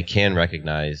 I can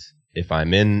recognize if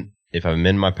I'm in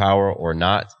my power or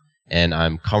not, and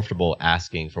I'm comfortable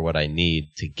asking for what I need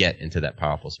to get into that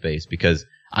powerful space, because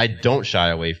I don't shy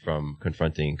away from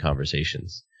confronting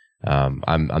conversations.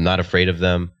 I'm not afraid of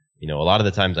them. A lot of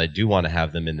the times I do want to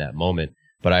have them in that moment,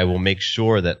 but I will make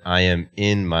sure that I am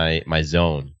in my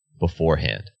zone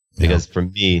beforehand, because for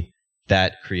me,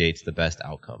 that creates the best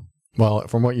outcome. Well,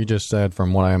 from what you just said,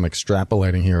 from what I am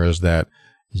extrapolating here, is that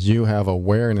you have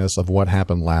awareness of what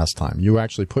happened last time. You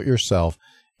actually put yourself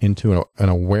into an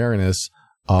awareness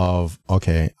of,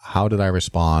 okay, how did I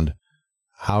respond?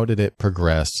 How did it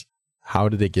progress? How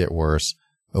did it get worse?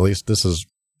 At least this is,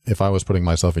 if I was putting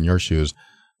myself in your shoes,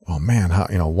 oh man,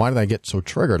 why did I get so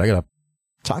triggered? I got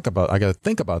to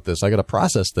think about this. I got to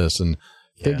process this and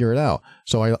figure it out.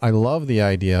 So I love the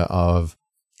idea of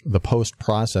the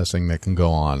post-processing that can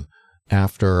go on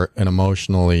after an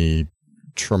emotionally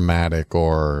traumatic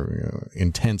or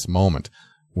intense moment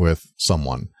with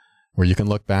someone, where you can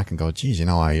look back and go, geez,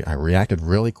 I reacted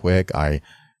really quick. I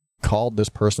called this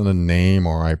person a name,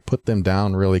 or I put them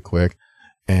down really quick.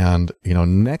 And,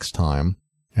 next time,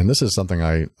 and this is something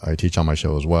I teach on my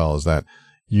show as well, is that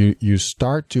you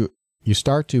start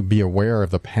to be aware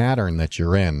of the pattern that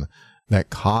you're in that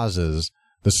causes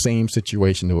the same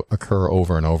situation to occur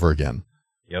over and over again.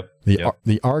 Yep.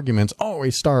 The arguments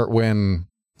always start when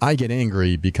I get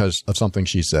angry because of something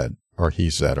she said or he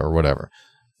said or whatever.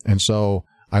 And so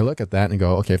I look at that and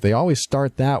go, okay, if they always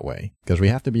start that way, because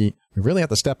we really have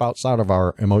to step outside of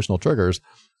our emotional triggers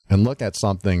and look at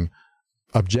something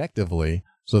objectively,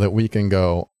 so that we can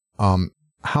go,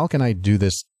 how can I do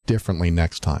this differently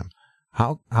next time?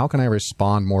 How can I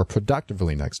respond more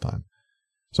productively next time?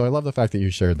 So I love the fact that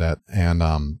you shared that.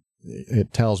 And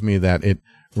it tells me that it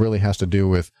really has to do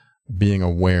with being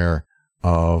aware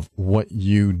of what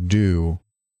you do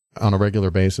on a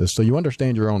regular basis, so you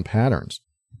understand your own patterns.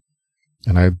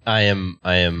 And I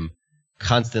am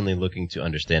constantly looking to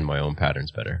understand my own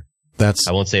patterns better.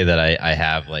 I won't say that I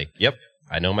have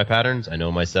I know my patterns, I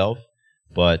know myself,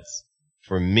 but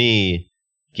for me,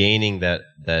 gaining that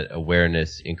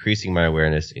awareness, increasing my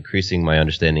awareness, increasing my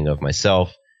understanding of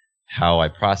myself, how I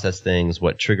process things,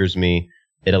 what triggers me,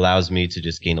 it allows me to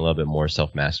just gain a little bit more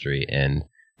self-mastery, and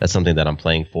that's something that I'm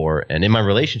playing for. And in my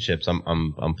relationships,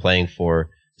 I'm playing for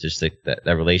just that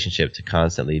relationship to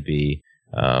constantly be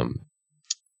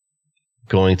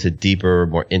going to deeper,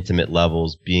 more intimate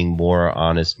levels, being more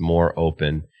honest, more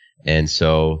open. And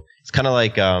so it's kind of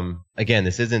like, again,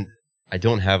 I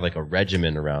don't have like a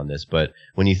regimen around this, but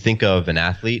when you think of an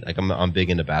athlete, like I'm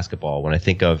big into basketball. When I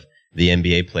think of the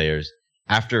NBA players,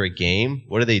 after a game,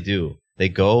 what do? They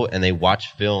go and they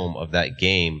watch film of that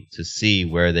game to see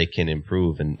where they can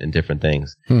improve in different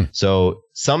things. So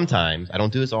sometimes, I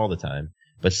don't do this all the time,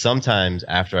 but sometimes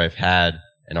after I've had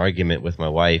an argument with my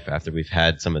wife, after we've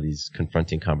had some of these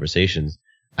confronting conversations,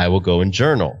 I will go and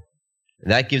journal.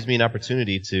 And that gives me an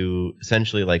opportunity to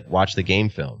essentially like watch the game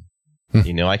film.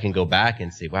 I can go back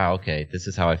and say, wow, okay, this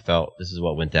is how I felt. This is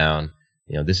what went down.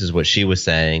 This is what she was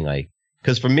saying. Like,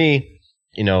 because for me,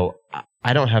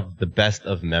 I don't have the best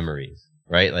of memories,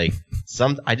 right? Like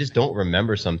I just don't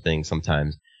remember some things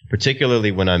sometimes,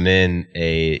 particularly when I'm in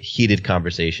a heated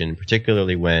conversation,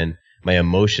 particularly when my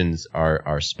emotions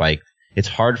are spiked. It's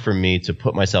hard for me to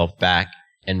put myself back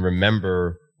and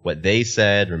remember what they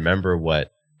said, remember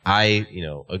what I,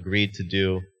 agreed to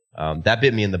do. That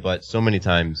bit me in the butt so many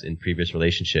times in previous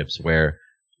relationships where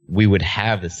we would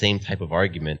have the same type of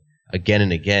argument again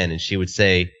and again. And she would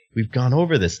say, we've gone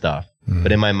over this stuff.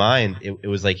 But in my mind, it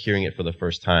was like hearing it for the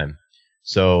first time.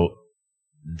 So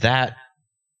that,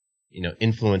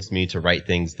 influenced me to write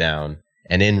things down.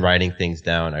 And in writing things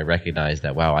down, I recognized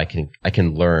that, wow, I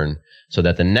can learn so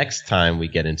that the next time we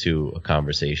get into a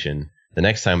conversation, the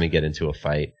next time we get into a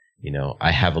fight,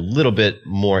 I have a little bit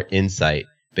more insight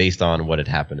based on what had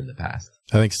happened in the past.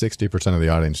 I think 60% of the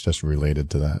audience just related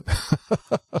to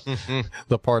that.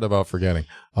 The part about forgetting.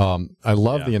 I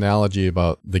love the analogy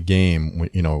about the game.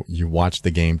 You watch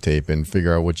the game tape and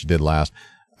figure out what you did last.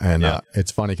 And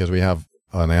it's funny because we have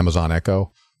an Amazon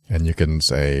Echo, and you can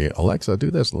say, Alexa,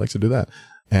 do this, Alexa, do that.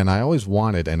 And I always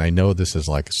wanted, and I know this is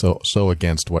like so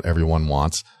against what everyone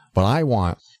wants, but I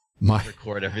want my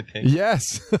record everything.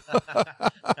 Yes.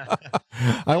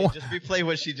 I want just replay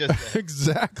what she just said.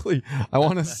 Exactly. I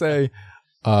want to say,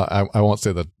 I won't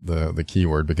say the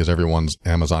keyword because everyone's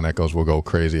Amazon Echoes will go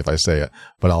crazy if I say it,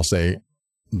 but I'll say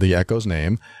the Echo's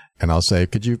name and I'll say,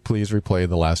 could you please replay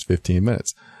the last 15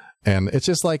 minutes? And it's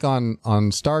just like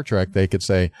on Star Trek, they could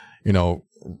say,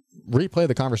 replay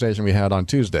the conversation we had on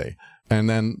Tuesday. And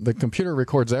then the computer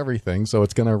records everything, so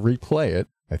it's going to replay it.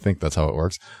 I think that's how it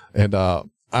works. And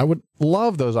I would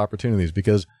love those opportunities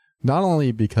because not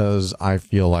only because I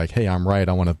feel like, hey, I'm right,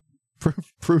 I want to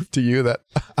prove to you that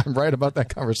I'm right about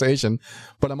that conversation,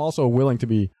 but I'm also willing to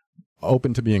be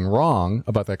open to being wrong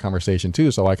about that conversation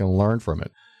too, so I can learn from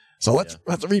it. So let's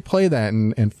replay that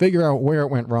and figure out where it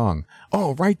went wrong.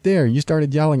 Oh, right there, you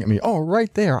started yelling at me. Oh,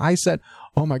 right there, I said,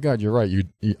 oh my God, you're right.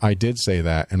 I did say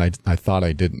that, and I thought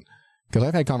I didn't. Because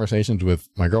I've had conversations with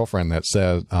my girlfriend that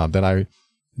says that I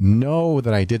know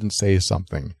that I didn't say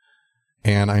something,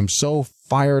 and I'm so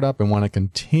fired up and want to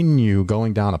continue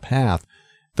going down a path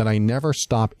that I never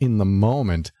stop in the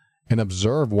moment and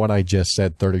observe what I just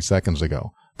said 30 seconds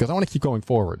ago. Because I want to keep going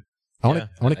forward. I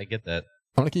get that.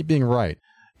 I want to keep being right.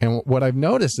 And what I've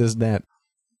noticed is that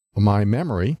my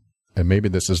memory, and maybe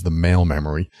this is the male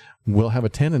memory, will have a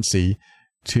tendency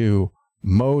to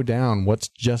mow down what's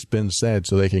just been said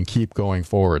so they can keep going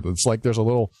forward. It's like there's a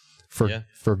little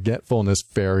forgetfulness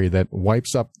fairy that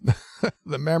wipes up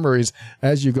the memories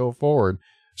as you go forward.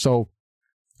 So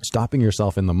stopping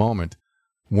yourself in the moment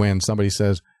when somebody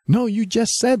says, no, you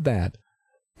just said that.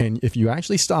 And if you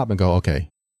actually stop and go, okay,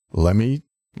 let me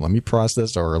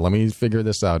process or let me figure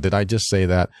this out. Did I just say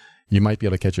that? You might be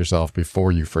able to catch yourself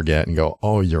before you forget and go,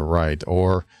 oh, you're right.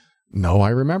 Or no, I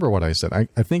remember what I said.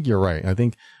 I think you're right. I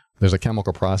think there's a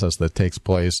chemical process that takes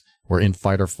place. We're in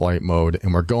fight or flight mode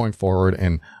and we're going forward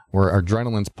and our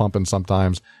adrenaline's pumping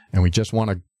sometimes and we just want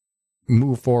to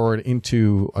move forward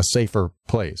into a safer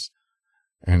place.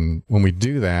 And when we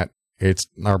do that, it's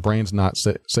our brain's not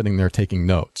sitting there taking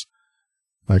notes.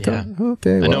 Like,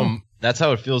 okay, well. I know that's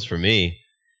how it feels for me.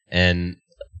 And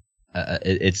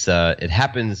it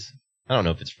happens, I don't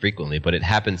know if it's frequently, but it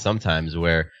happens sometimes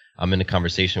where I'm in a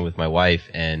conversation with my wife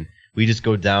and we just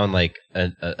go down like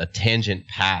a tangent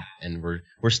path, and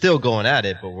we're still going at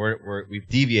it, but we've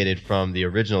deviated from the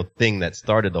original thing that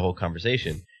started the whole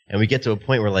conversation. And we get to a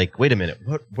point where like, wait a minute,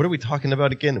 what are we talking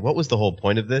about again? What was the whole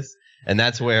point of this? And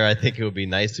that's where I think it would be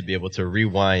nice to be able to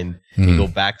rewind and go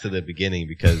back to the beginning,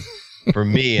 because for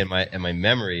me and my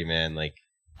memory, man, like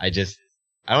I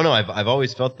don't know. I've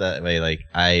always felt that way. Like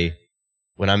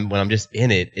when I'm just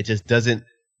in it, it just doesn't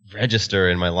register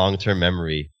in my long-term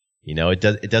memory. You know, it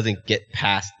doesn't get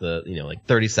past the, like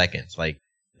 30 seconds. Like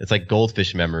it's like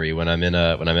goldfish memory when I'm in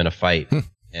a fight.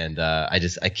 And I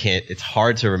can't, it's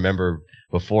hard to remember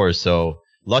before. So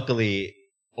luckily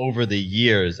over the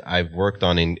years, I've worked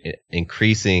on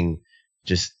increasing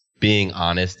just being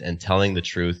honest and telling the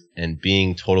truth and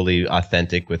being totally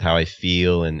authentic with how I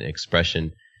feel and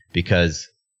expression, because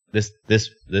this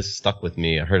stuck with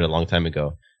me. I heard it a long time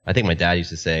ago. I think my dad used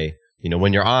to say,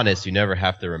 when you're honest, you never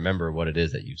have to remember what it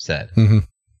is that you've said. Mm-hmm.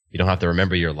 You don't have to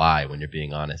remember your lie when you're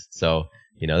being honest. So,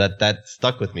 that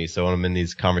stuck with me. So when I'm in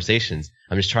these conversations,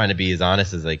 I'm just trying to be as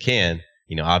honest as I can,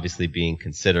 obviously being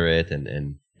considerate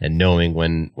and knowing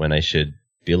when I should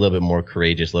be a little bit more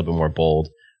courageous, a little bit more bold.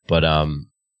 But,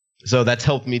 so that's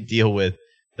helped me deal with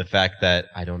the fact that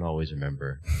I don't always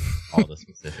remember all the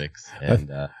specifics. And,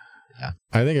 yeah.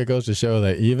 I think it goes to show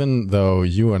that even though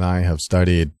you and I have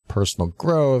studied personal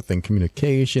growth and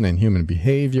communication and human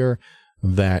behavior,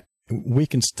 that we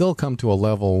can still come to a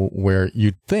level where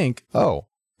you'd think, oh,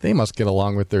 they must get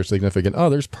along with their significant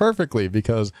others perfectly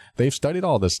because they've studied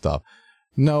all this stuff.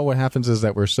 No, what happens is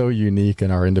that we're so unique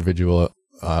in our individual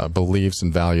beliefs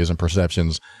and values and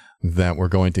perceptions that we're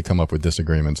going to come up with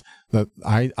disagreements. That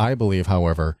I believe,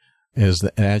 however, is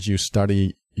that as you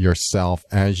study yourself,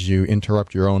 as you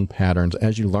interrupt your own patterns,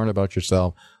 as you learn about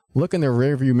yourself, look in the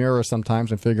rearview mirror sometimes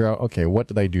and figure out, okay, what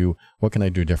did I do? What can I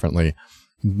do differently?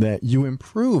 That you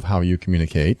improve how you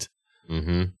communicate.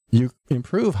 Mm-hmm. You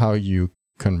improve how you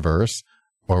converse,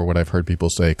 or what I've heard people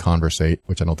say, conversate,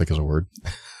 which I don't think is a word.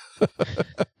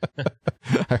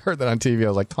 I heard that on TV. I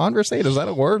was like, conversate? Is that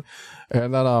a word?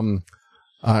 And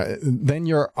then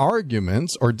your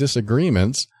arguments or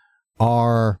disagreements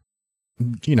are,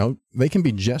 they can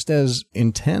be just as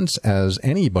intense as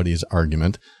anybody's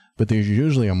argument, but there's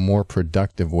usually a more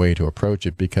productive way to approach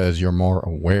it because you're more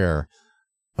aware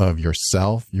of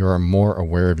yourself. You're more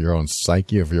aware of your own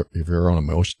psyche, of your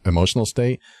own emotional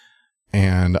state.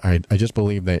 And I just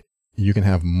believe that you can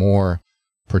have more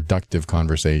productive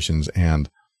conversations and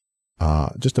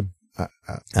just a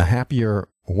happier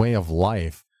way of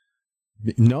life,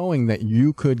 knowing that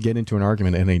you could get into an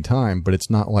argument at any time, but it's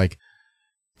not like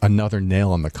another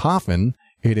nail in the coffin.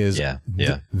 It is,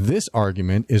 this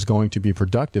argument is going to be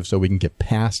productive so we can get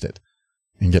past it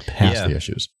and get past the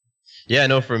issues. Yeah,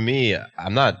 no, for me,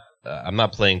 I'm not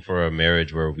playing for a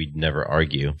marriage where we'd never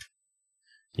argue,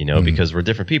 because we're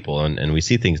different people and we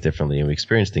see things differently and we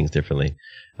experience things differently.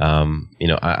 I'm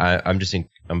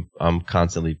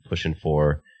constantly pushing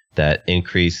for that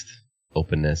increased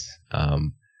openness.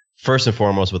 First and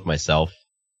foremost with myself,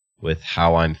 with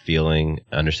how I'm feeling,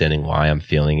 understanding why I'm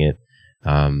feeling it,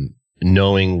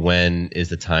 knowing when is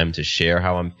the time to share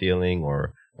how I'm feeling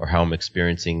or how I'm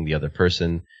experiencing the other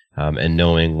person, and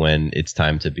knowing when it's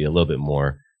time to be a little bit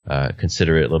more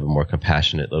considerate, a little bit more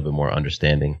compassionate, a little bit more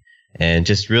understanding, and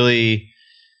just really,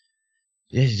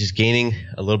 just gaining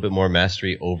a little bit more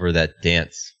mastery over that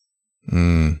dance.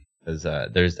 Because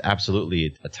there's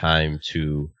absolutely a time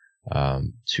to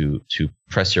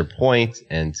press your point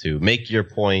and to make your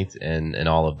point and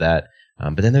all of that.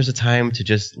 But then there's a time to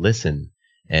just listen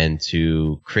and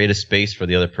to create a space for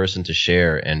the other person to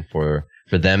share and for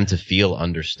them to feel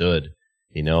understood.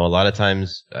 A lot of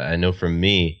times I know for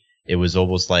me, it was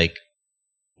almost like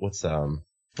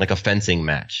like a fencing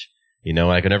match.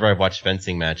 Like whenever I've watched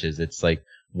fencing matches, it's like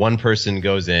one person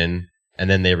goes in and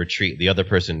then they retreat. The other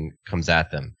person comes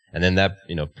at them. And then that,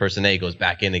 person A goes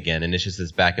back in again, and it's just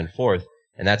this back and forth.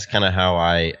 And that's kind of how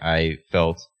I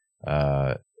felt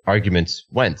arguments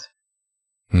went.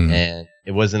 And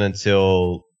it wasn't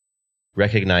until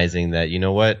recognizing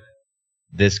that,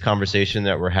 this conversation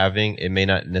that we're having, it may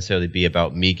not necessarily be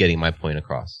about me getting my point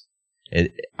across.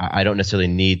 I don't necessarily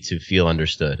need to feel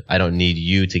understood. I don't need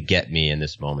you to get me in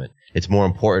this moment. It's more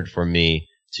important for me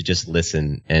to just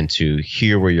listen and to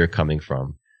hear where you're coming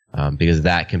from. Because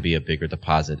that can be a bigger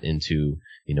deposit into,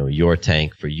 your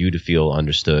tank for you to feel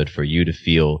understood, for you to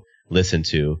feel listened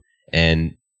to.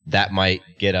 And that might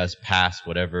get us past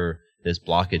whatever this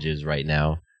blockage is right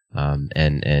now,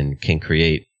 and can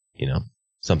create,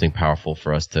 something powerful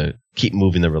for us to keep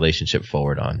moving the relationship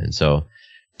forward on. And so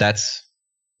that's,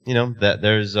 that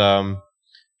there's,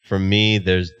 for me,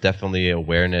 there's definitely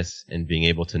awareness in being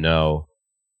able to know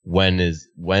when is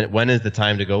the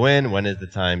time to go in, when is the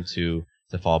time to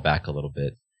fall back a little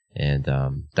bit. And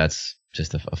that's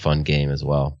just a fun game as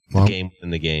well. The game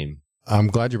within the game. I'm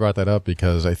glad you brought that up,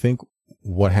 because I think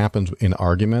what happens in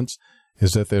arguments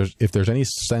is that if there's any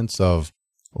sense of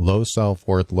low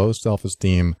self-worth, low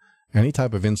self-esteem, any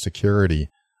type of insecurity,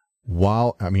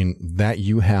 that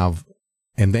you have,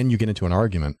 and then you get into an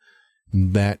argument,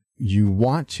 that you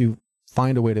want to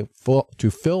find a way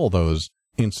to fill those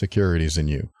insecurities in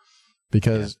you,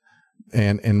 because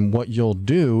and what you'll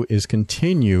do is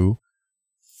continue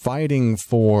fighting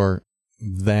for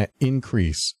that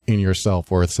increase in your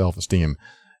self-worth, self-esteem.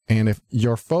 And if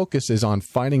your focus is on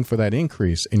fighting for that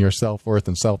increase in your self-worth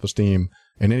and self-esteem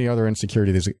and any other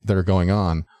insecurities that are going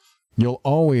on, you'll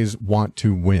always want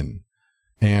to win.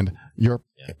 And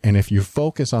if you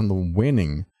focus on the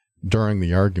winning during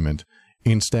the argument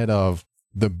instead of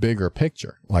the bigger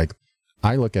picture, like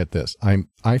I look at this,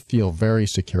 I feel very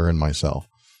secure in myself.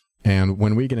 And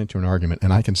when we get into an argument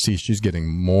and I can see she's getting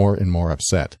more and more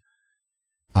upset,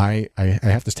 I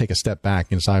have to take a step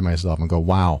back inside myself and go,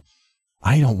 wow,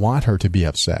 I don't want her to be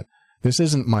upset. This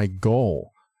isn't my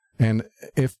goal. And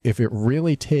if it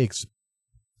really takes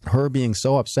her being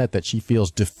so upset that she feels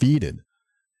defeated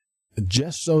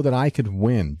just so that I could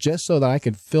win, just so that I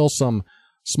could fill some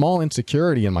small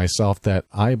insecurity in myself that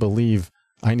I believe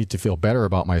I need to feel better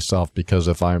about myself, because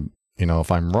if I'm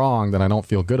wrong, then I don't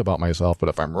feel good about myself. But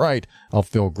if I'm right, I'll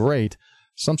feel great.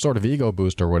 Some sort of ego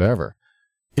boost or whatever.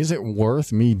 Is it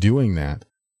worth me doing that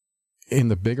in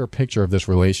the bigger picture of this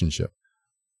relationship?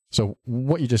 So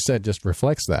what you just said just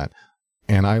reflects that.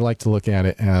 And I like to look at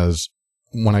it as,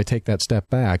 when I take that step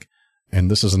back, and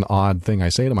this is an odd thing I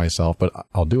say to myself, but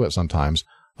I'll do it sometimes,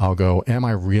 I'll go, am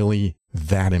I really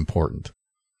that important?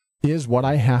 Is what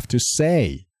I have to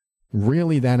say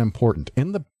really that important?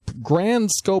 In the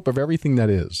grand scope of everything that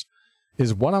is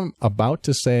what I'm about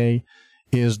to say,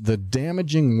 is the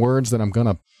damaging words that I'm going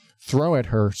to throw at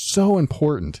her so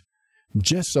important,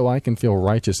 just so I can feel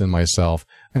righteous in myself,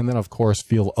 and then, of course,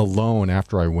 feel alone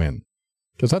after I win?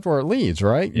 Because that's where it leads,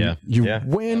 right? Yeah. You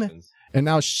win, and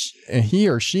now he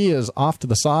or she is off to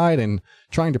the side and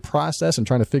trying to process and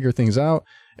trying to figure things out,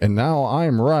 and now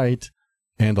I'm right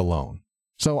and alone.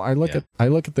 So I look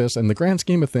at this, and the grand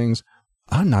scheme of things,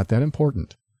 I'm not that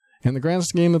important. In the grand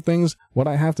scheme of things, what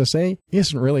I have to say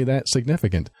isn't really that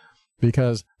significant,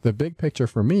 because the big picture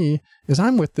for me is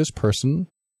I'm with this person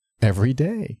every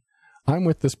day. I'm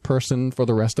with this person for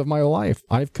the rest of my life.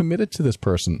 I've committed to this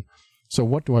person. So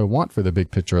what do I want for the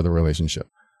big picture of the relationship?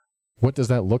 What does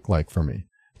that look like for me?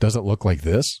 Does it look like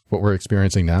this, what we're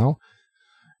experiencing now?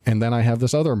 And then I have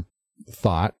this other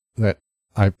thought that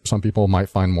some people might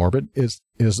find morbid, is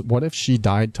what if she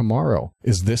died tomorrow?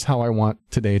 Is this how I want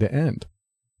today to end?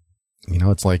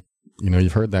 It's like,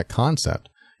 you've heard that concept.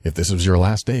 If this was your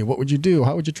last day, what would you do?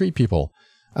 How would you treat people?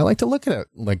 I like to look at it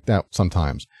like that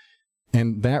sometimes.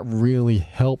 And that really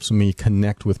helps me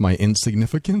connect with my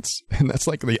insignificance. And that's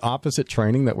like the opposite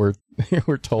training that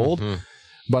we're told. Mm-hmm.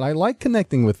 But I like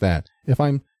connecting with that.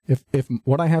 If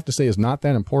what I have to say is not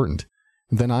that important,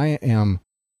 then I am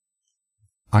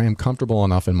comfortable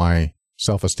enough in my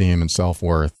self-esteem and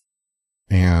self-worth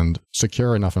and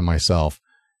secure enough in myself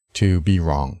to be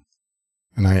wrong.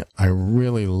 And I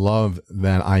really love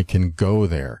that I can go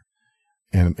there.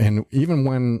 And even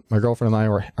when my girlfriend and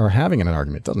I are having an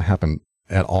argument, it doesn't happen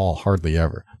at all, hardly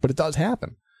ever, but it does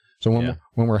happen. So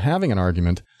when we're having an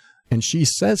argument and she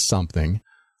says something,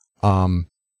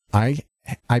 I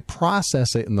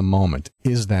process it in the moment.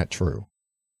 Is that true?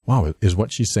 Wow, is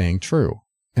what she's saying true?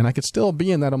 And I could still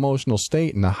be in that emotional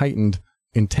state and the heightened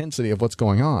intensity of what's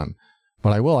going on.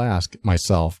 But I will ask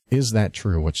myself, is that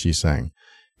true, what she's saying?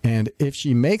 And if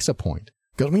she makes a point,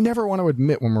 because we never want to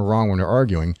admit when we're wrong when we're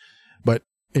arguing, but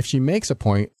if she makes a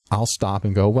point, I'll stop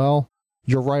and go, well,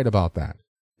 you're right about that.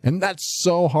 And that's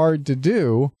so hard to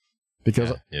do,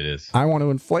 because it is. I want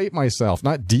to inflate myself,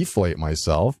 not deflate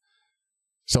myself.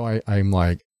 So I'm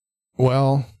like,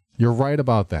 well, you're right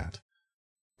about that.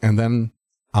 And then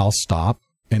I'll stop,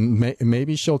 and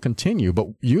maybe she'll continue. But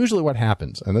usually what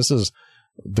happens, and this is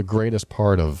the greatest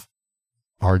part of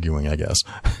arguing, I guess,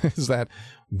 is that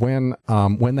when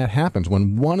that happens,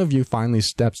 when one of you finally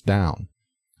steps down,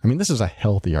 I mean, this is a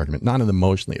healthy argument, not an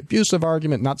emotionally abusive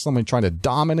argument, not somebody trying to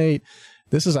dominate.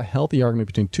 This is a healthy argument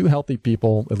between two healthy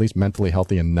people, at least mentally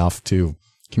healthy enough to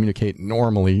communicate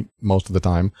normally most of the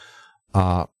time.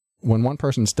 When one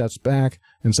person steps back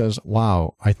and says,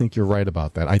 wow, I think you're right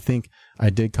about that. I think I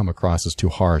did come across as too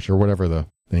harsh, or whatever the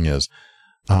thing is.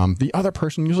 The other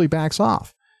person usually backs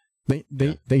off.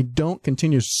 They don't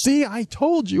continue. See, I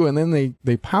told you. And then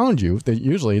they pound you.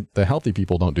 Usually the healthy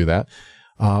people don't do that.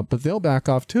 But they'll back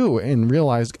off too and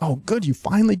realize, oh, good, you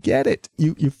finally get it.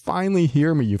 You finally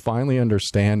hear me. You finally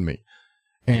understand me.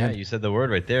 And yeah, you said the word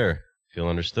right there. Feel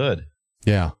understood.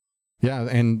 Yeah. Yeah.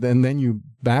 And then you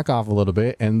back off a little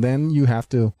bit, and then you have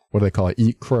to, what do they call it?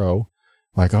 Eat crow.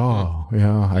 Like, oh,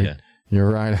 yeah, you're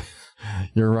right.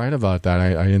 You're right about that.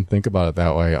 I didn't think about it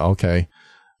that way. Okay.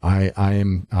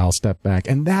 I'll step back.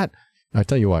 And that, I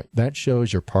tell you what, that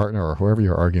shows your partner or whoever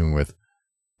you're arguing with,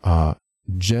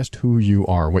 just who you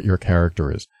are, what your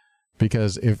character is.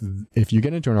 Because if you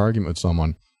get into an argument with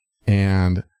someone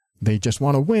and they just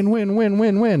want to win,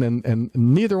 and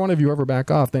neither one of you ever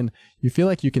back off, then you feel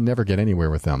like you can never get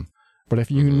anywhere with them. But if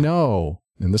you know,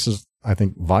 and this is, I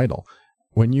think, vital,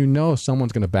 when you know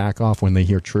someone's going to back off when they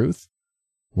hear truth,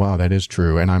 wow, that is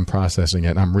true, and I'm processing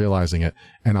it, and I'm realizing it,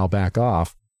 and I'll back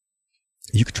off,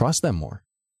 you can trust them more.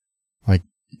 Like,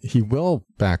 he will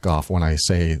back off when I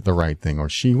say the right thing, or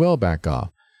she will back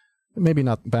off. Maybe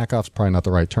not, back off's probably not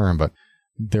the right term, but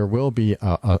there will be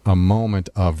a moment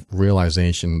of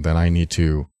realization that I need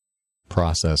to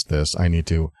process this. I need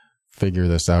to figure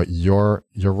this out. You're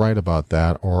right about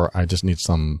that, or I just need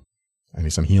some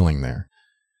healing there.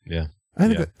 Yeah.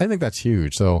 I think that's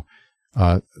huge. So,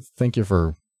 thank you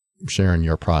for sharing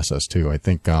your process too. I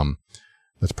think,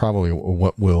 that's probably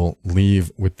what we'll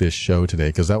leave with this show today,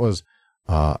 because that was,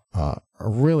 a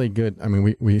really good, I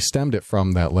mean, we stemmed it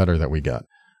from that letter that we got.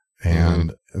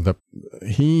 And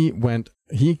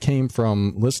he came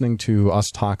from listening to us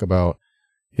talk about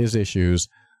his issues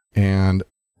and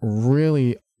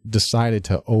really decided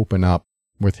to open up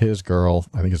with his girl,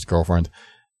 I think his girlfriend,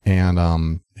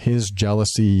 and his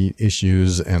jealousy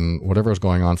issues and whatever is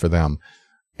going on for them.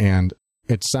 And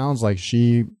it sounds like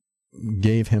she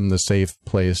gave him the safe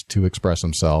place to express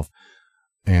himself.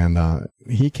 And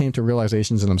he came to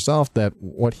realizations in himself that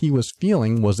what he was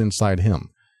feeling was inside him.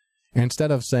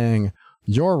 Instead of saying,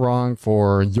 you're wrong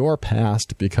for your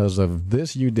past because of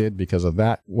this you did, because of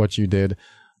that what you did,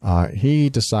 he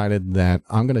decided that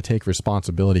I'm going to take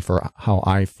responsibility for how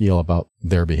I feel about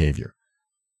their behavior.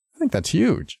 I think that's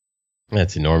huge.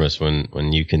 That's enormous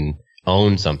when you can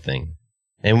own something.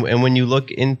 And when you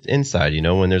look inside,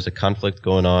 when there's a conflict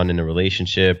going on in a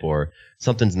relationship or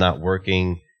something's not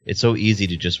working, it's so easy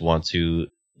to just want to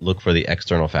look for the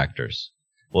external factors.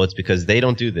 Well, it's because they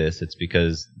don't do this. It's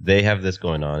because they have this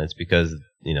going on. It's because,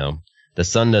 the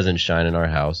sun doesn't shine in our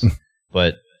house.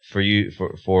 But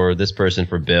for this person,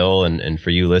 for Bill and for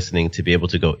you listening, to be able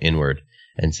to go inward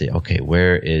and say, okay,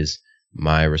 where is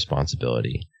my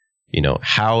responsibility?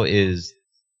 How is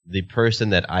the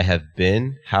person that I have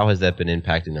been, how has that been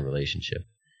impacting the relationship?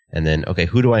 And then, okay,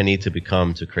 who do I need to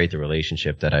become to create the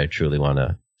relationship that I truly want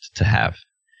to have?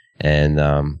 And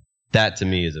that to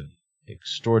me is an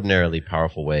extraordinarily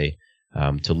powerful way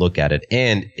to look at it.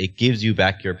 And it gives you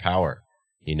back your power.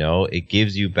 It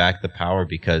gives you back the power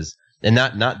because, and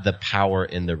not the power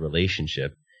in the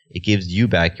relationship. It gives you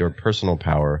back your personal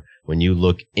power when you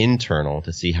look internal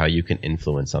to see how you can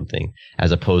influence something,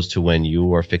 as opposed to when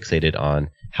you are fixated on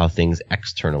how things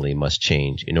externally must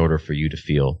change in order for you to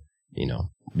feel,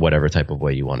 whatever type of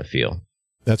way you want to feel.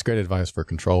 That's great advice for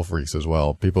control freaks as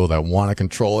well. People that want to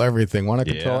control everything,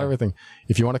 everything.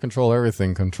 If you want to control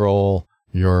everything, control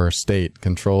your state,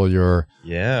 control your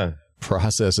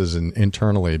processes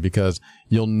internally, because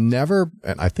you'll never,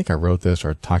 and I think I wrote this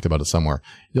or talked about it somewhere,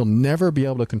 you'll never be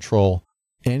able to control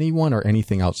anyone or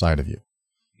anything outside of you.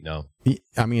 No.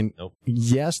 I mean, nope.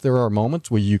 Yes, there are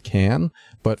moments where you can,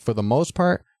 but for the most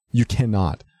part, you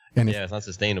cannot. And it's not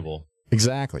sustainable.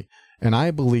 Exactly. And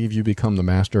I believe you become the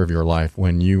master of your life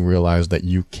when you realize that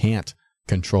you can't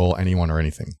control anyone or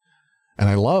anything. And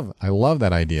I love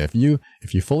that idea. If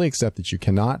you fully accept that you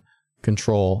cannot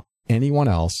control anyone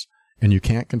else and you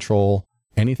can't control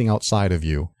anything outside of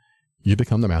you, you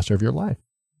become the master of your life.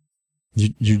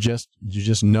 You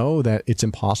just know that it's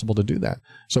impossible to do that.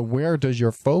 So where does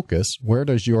your focus, where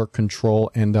does your control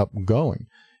end up going?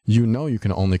 You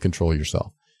can only control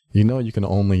yourself. You can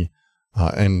only,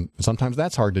 and sometimes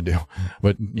that's hard to do,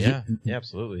 but yeah,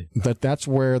 absolutely. But that's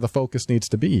where the focus needs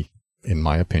to be. In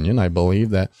my opinion, I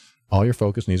believe that all your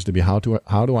focus needs to be how do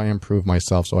I improve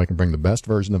myself so I can bring the best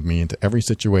version of me into every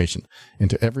situation,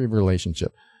 into every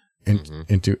relationship,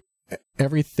 into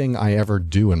everything I ever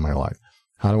do in my life.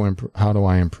 How do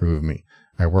I improve me?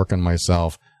 I work on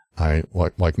myself.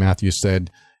 Like Matthew said,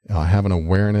 have an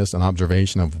awareness and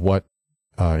observation of what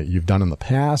you've done in the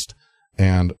past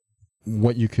and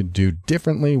what you could do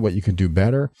differently, what you could do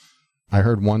better. I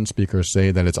heard one speaker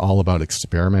say that it's all about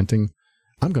experimenting.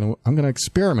 I'm going to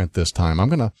experiment this time. I'm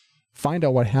going find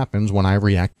out what happens when I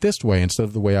react this way instead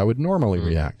of the way I would normally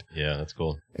react. Yeah, that's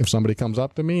cool. If somebody comes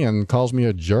up to me and calls me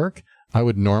a jerk, I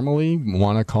would normally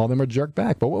want to call them a jerk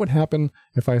back. But what would happen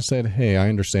if I said, hey, I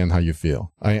understand how you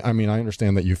feel. I mean, I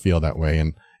understand that you feel that way.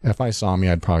 And if I saw me,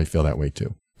 I'd probably feel that way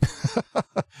too.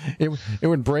 It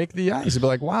would break the ice. It'd be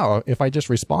like, wow, if I just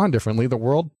respond differently, the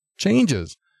world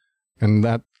changes. And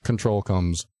that control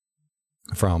comes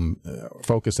from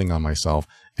focusing on myself.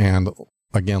 And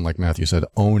again, like Matthew said,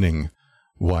 owning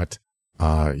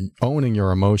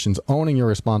your emotions, owning your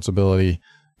responsibility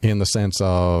in the sense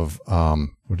of,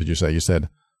 what did you say? You said,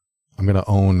 I'm going to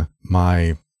own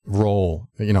my role.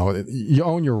 You know, you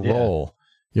own your role.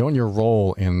 You own your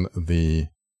role in the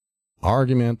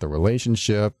argument, the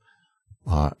relationship,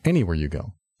 anywhere you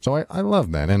go. So I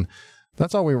love that. And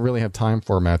that's all we really have time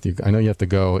for, Matthew. I know you have to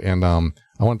go. And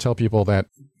I want to tell people that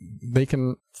they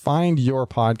can find your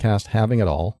podcast, Having It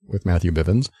All, with Matthew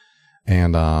Bivens,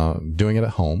 and doing it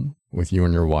at home with you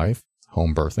and your wife,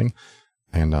 home birthing.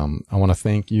 And I want to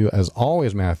thank you, as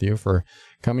always, Matthew, for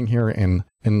coming here and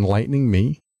enlightening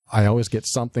me. I always get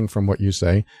something from what you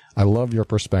say. I love your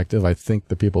perspective. I think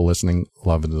the people listening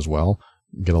love it as well.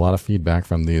 Get a lot of feedback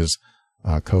from these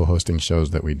co-hosting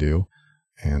shows that we do.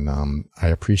 And I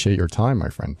appreciate your time, my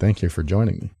friend. Thank you for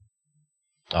joining me.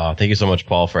 Thank you so much,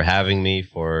 Paul, for having me,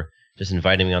 for just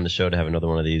inviting me on the show to have another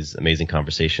one of these amazing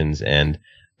conversations. And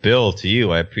Bill, to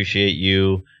you, I appreciate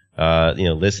you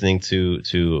listening to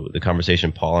the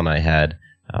conversation Paul and I had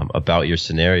about your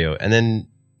scenario, and then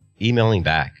emailing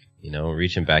back,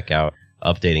 reaching back out,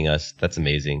 updating us. That's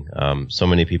amazing. So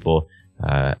many people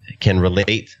can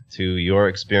relate to your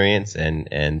experience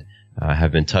and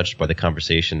have been touched by the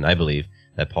conversation, I believe,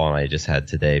 that Paul and I just had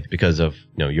today because of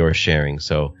your sharing.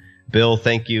 So, Bill,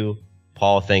 thank you.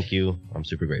 Paul, thank you. I'm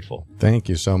super grateful. Thank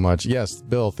you so much. Yes,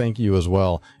 Bill, thank you as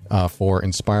well for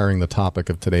inspiring the topic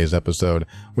of today's episode,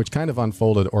 which kind of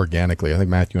unfolded organically. I think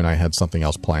Matthew and I had something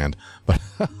else planned, but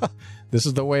this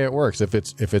is the way it works. If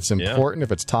it's important,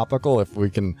 if it's topical, if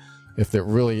it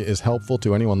really is helpful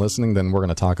to anyone listening, then we're going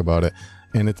to talk about it.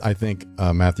 And I think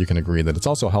Matthew can agree that it's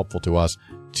also helpful to us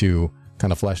to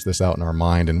kind of flesh this out in our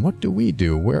mind. And what do we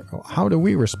do? How do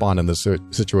we respond in this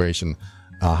situation?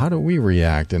 How do we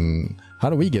react, and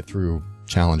how do we get through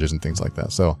challenges and things like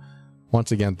that? So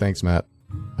once again, thanks, Matt.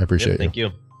 I appreciate you. Thank you.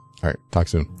 All right. Talk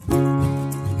soon.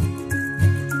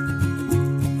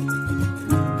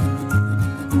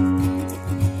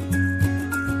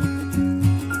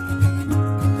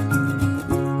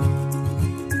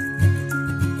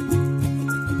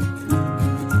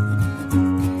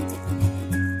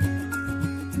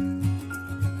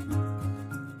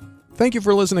 Thank you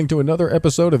for listening to another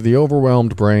episode of The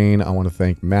Overwhelmed Brain. I want to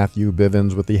thank Matthew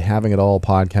Bivens with the Having It All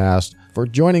podcast for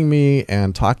joining me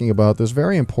and talking about this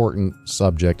very important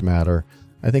subject matter.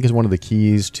 I think is one of the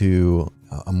keys to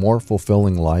a more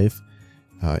fulfilling life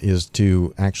is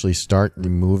to actually start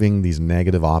removing these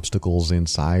negative obstacles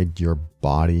inside your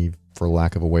body, for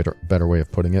lack of a better way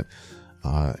of putting it.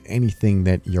 Anything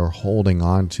that you're holding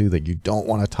on to that you don't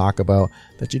want to talk about,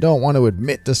 that you don't want to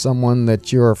admit to someone,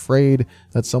 that you're afraid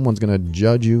that someone's going to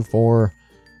judge you for.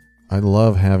 I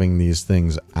love having these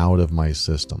things out of my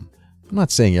system. I'm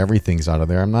not saying everything's out of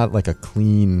there. I'm not like a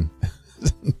clean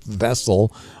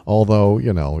vessel, although,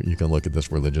 you can look at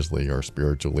this religiously or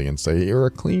spiritually and say you're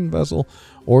a clean vessel,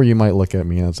 or you might look at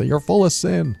me and say you're full of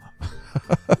sin.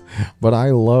 But I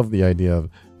love the idea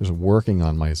of just working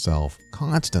on myself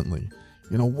constantly.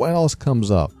 What else comes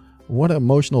up? What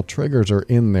emotional triggers are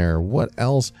in there? What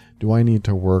else do I need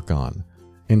to work on?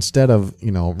 Instead of,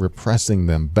 repressing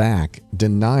them back,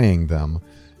 denying them,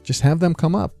 just have them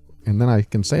come up. And then I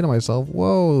can say to myself,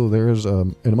 whoa, there's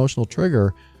an emotional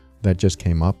trigger that just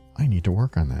came up. I need to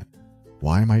work on that.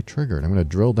 Why am I triggered? I'm going to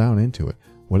drill down into it.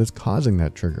 What is causing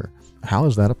that trigger? How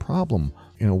is that a problem?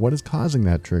 What is causing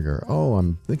that trigger? Oh,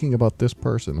 I'm thinking about this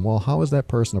person. Well, how is that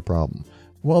person a problem?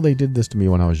 Well, they did this to me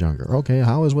when I was younger. Okay,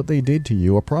 how is what they did to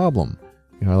you a problem?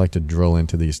 I like to drill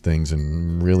into these things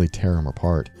and really tear them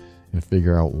apart and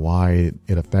figure out why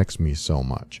it affects me so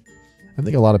much. I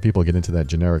think a lot of people get into that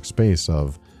generic space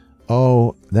of,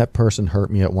 oh, that person hurt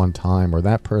me at one time, or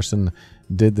that person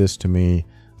did this to me.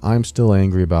 I'm still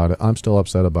angry about it. I'm still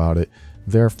upset about it.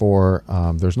 Therefore,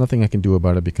 there's nothing I can do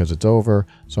about it because it's over.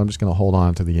 So I'm just going to hold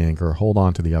on to the anger, hold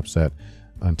on to the upset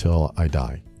until I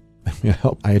die.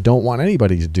 I don't want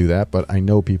anybody to do that, but I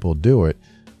know people do it,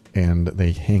 and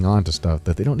they hang on to stuff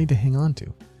that they don't need to hang on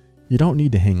to. You don't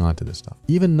need to hang on to this stuff,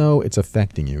 even though it's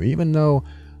affecting you, even though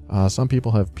some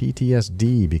people have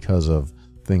PTSD because of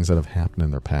things that have happened in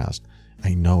their past.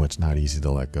 I know it's not easy to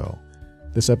let go.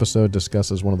 This episode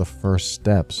discusses one of the first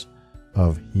steps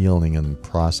of healing and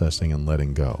processing and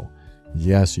letting go.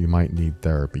 Yes, you might need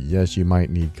therapy. Yes, you might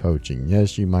need coaching.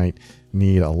 Yes, you might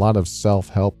need a lot of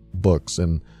self-help books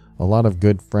and a lot of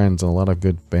good friends and a lot of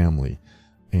good family.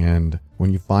 And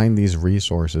when you find these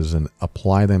resources and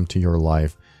apply them to your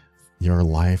life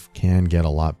can get a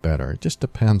lot better. It just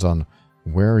depends on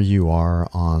where you are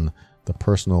on the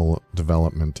personal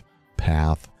development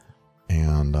path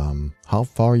and how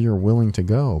far you're willing to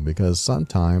go, because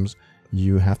sometimes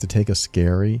you have to take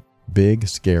a big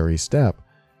scary step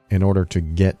in order to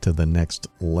get to the next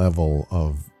level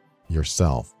of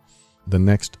yourself, the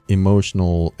next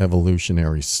emotional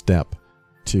evolutionary step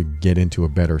to get into a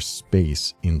better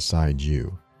space inside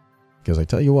you. Because I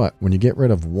tell you what, when you get rid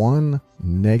of one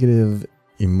negative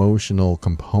emotional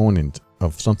component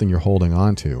of something you're holding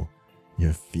on to,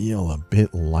 you feel a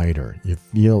bit lighter. You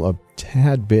feel a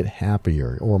tad bit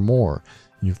happier or more.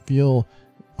 You feel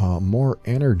more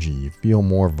energy. You feel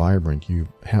more vibrant. You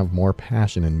have more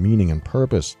passion and meaning and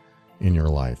purpose in your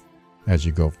life as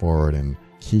you go forward and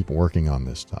keep working on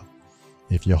this stuff.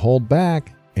 If you hold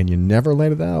back and you never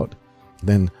let it out,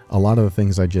 then a lot of the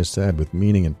things I just said with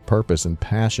meaning and purpose and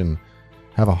passion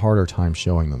have a harder time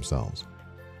showing themselves.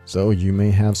 So you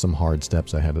may have some hard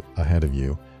steps ahead of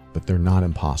you, but they're not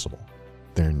impossible.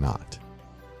 They're not.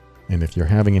 And if you're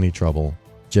having any trouble,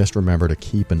 just remember to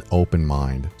keep an open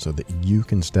mind so that you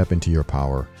can step into your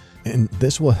power. And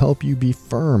this will help you be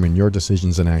firm in your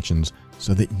decisions and actions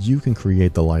so that you can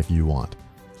create the life you want.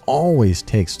 Always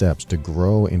take steps to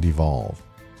grow and evolve.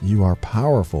 You are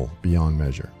powerful beyond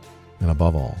measure. And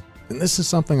above all, and this is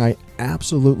something I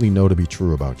absolutely know to be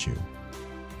true about you,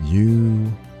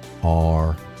 you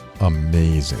are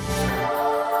amazing.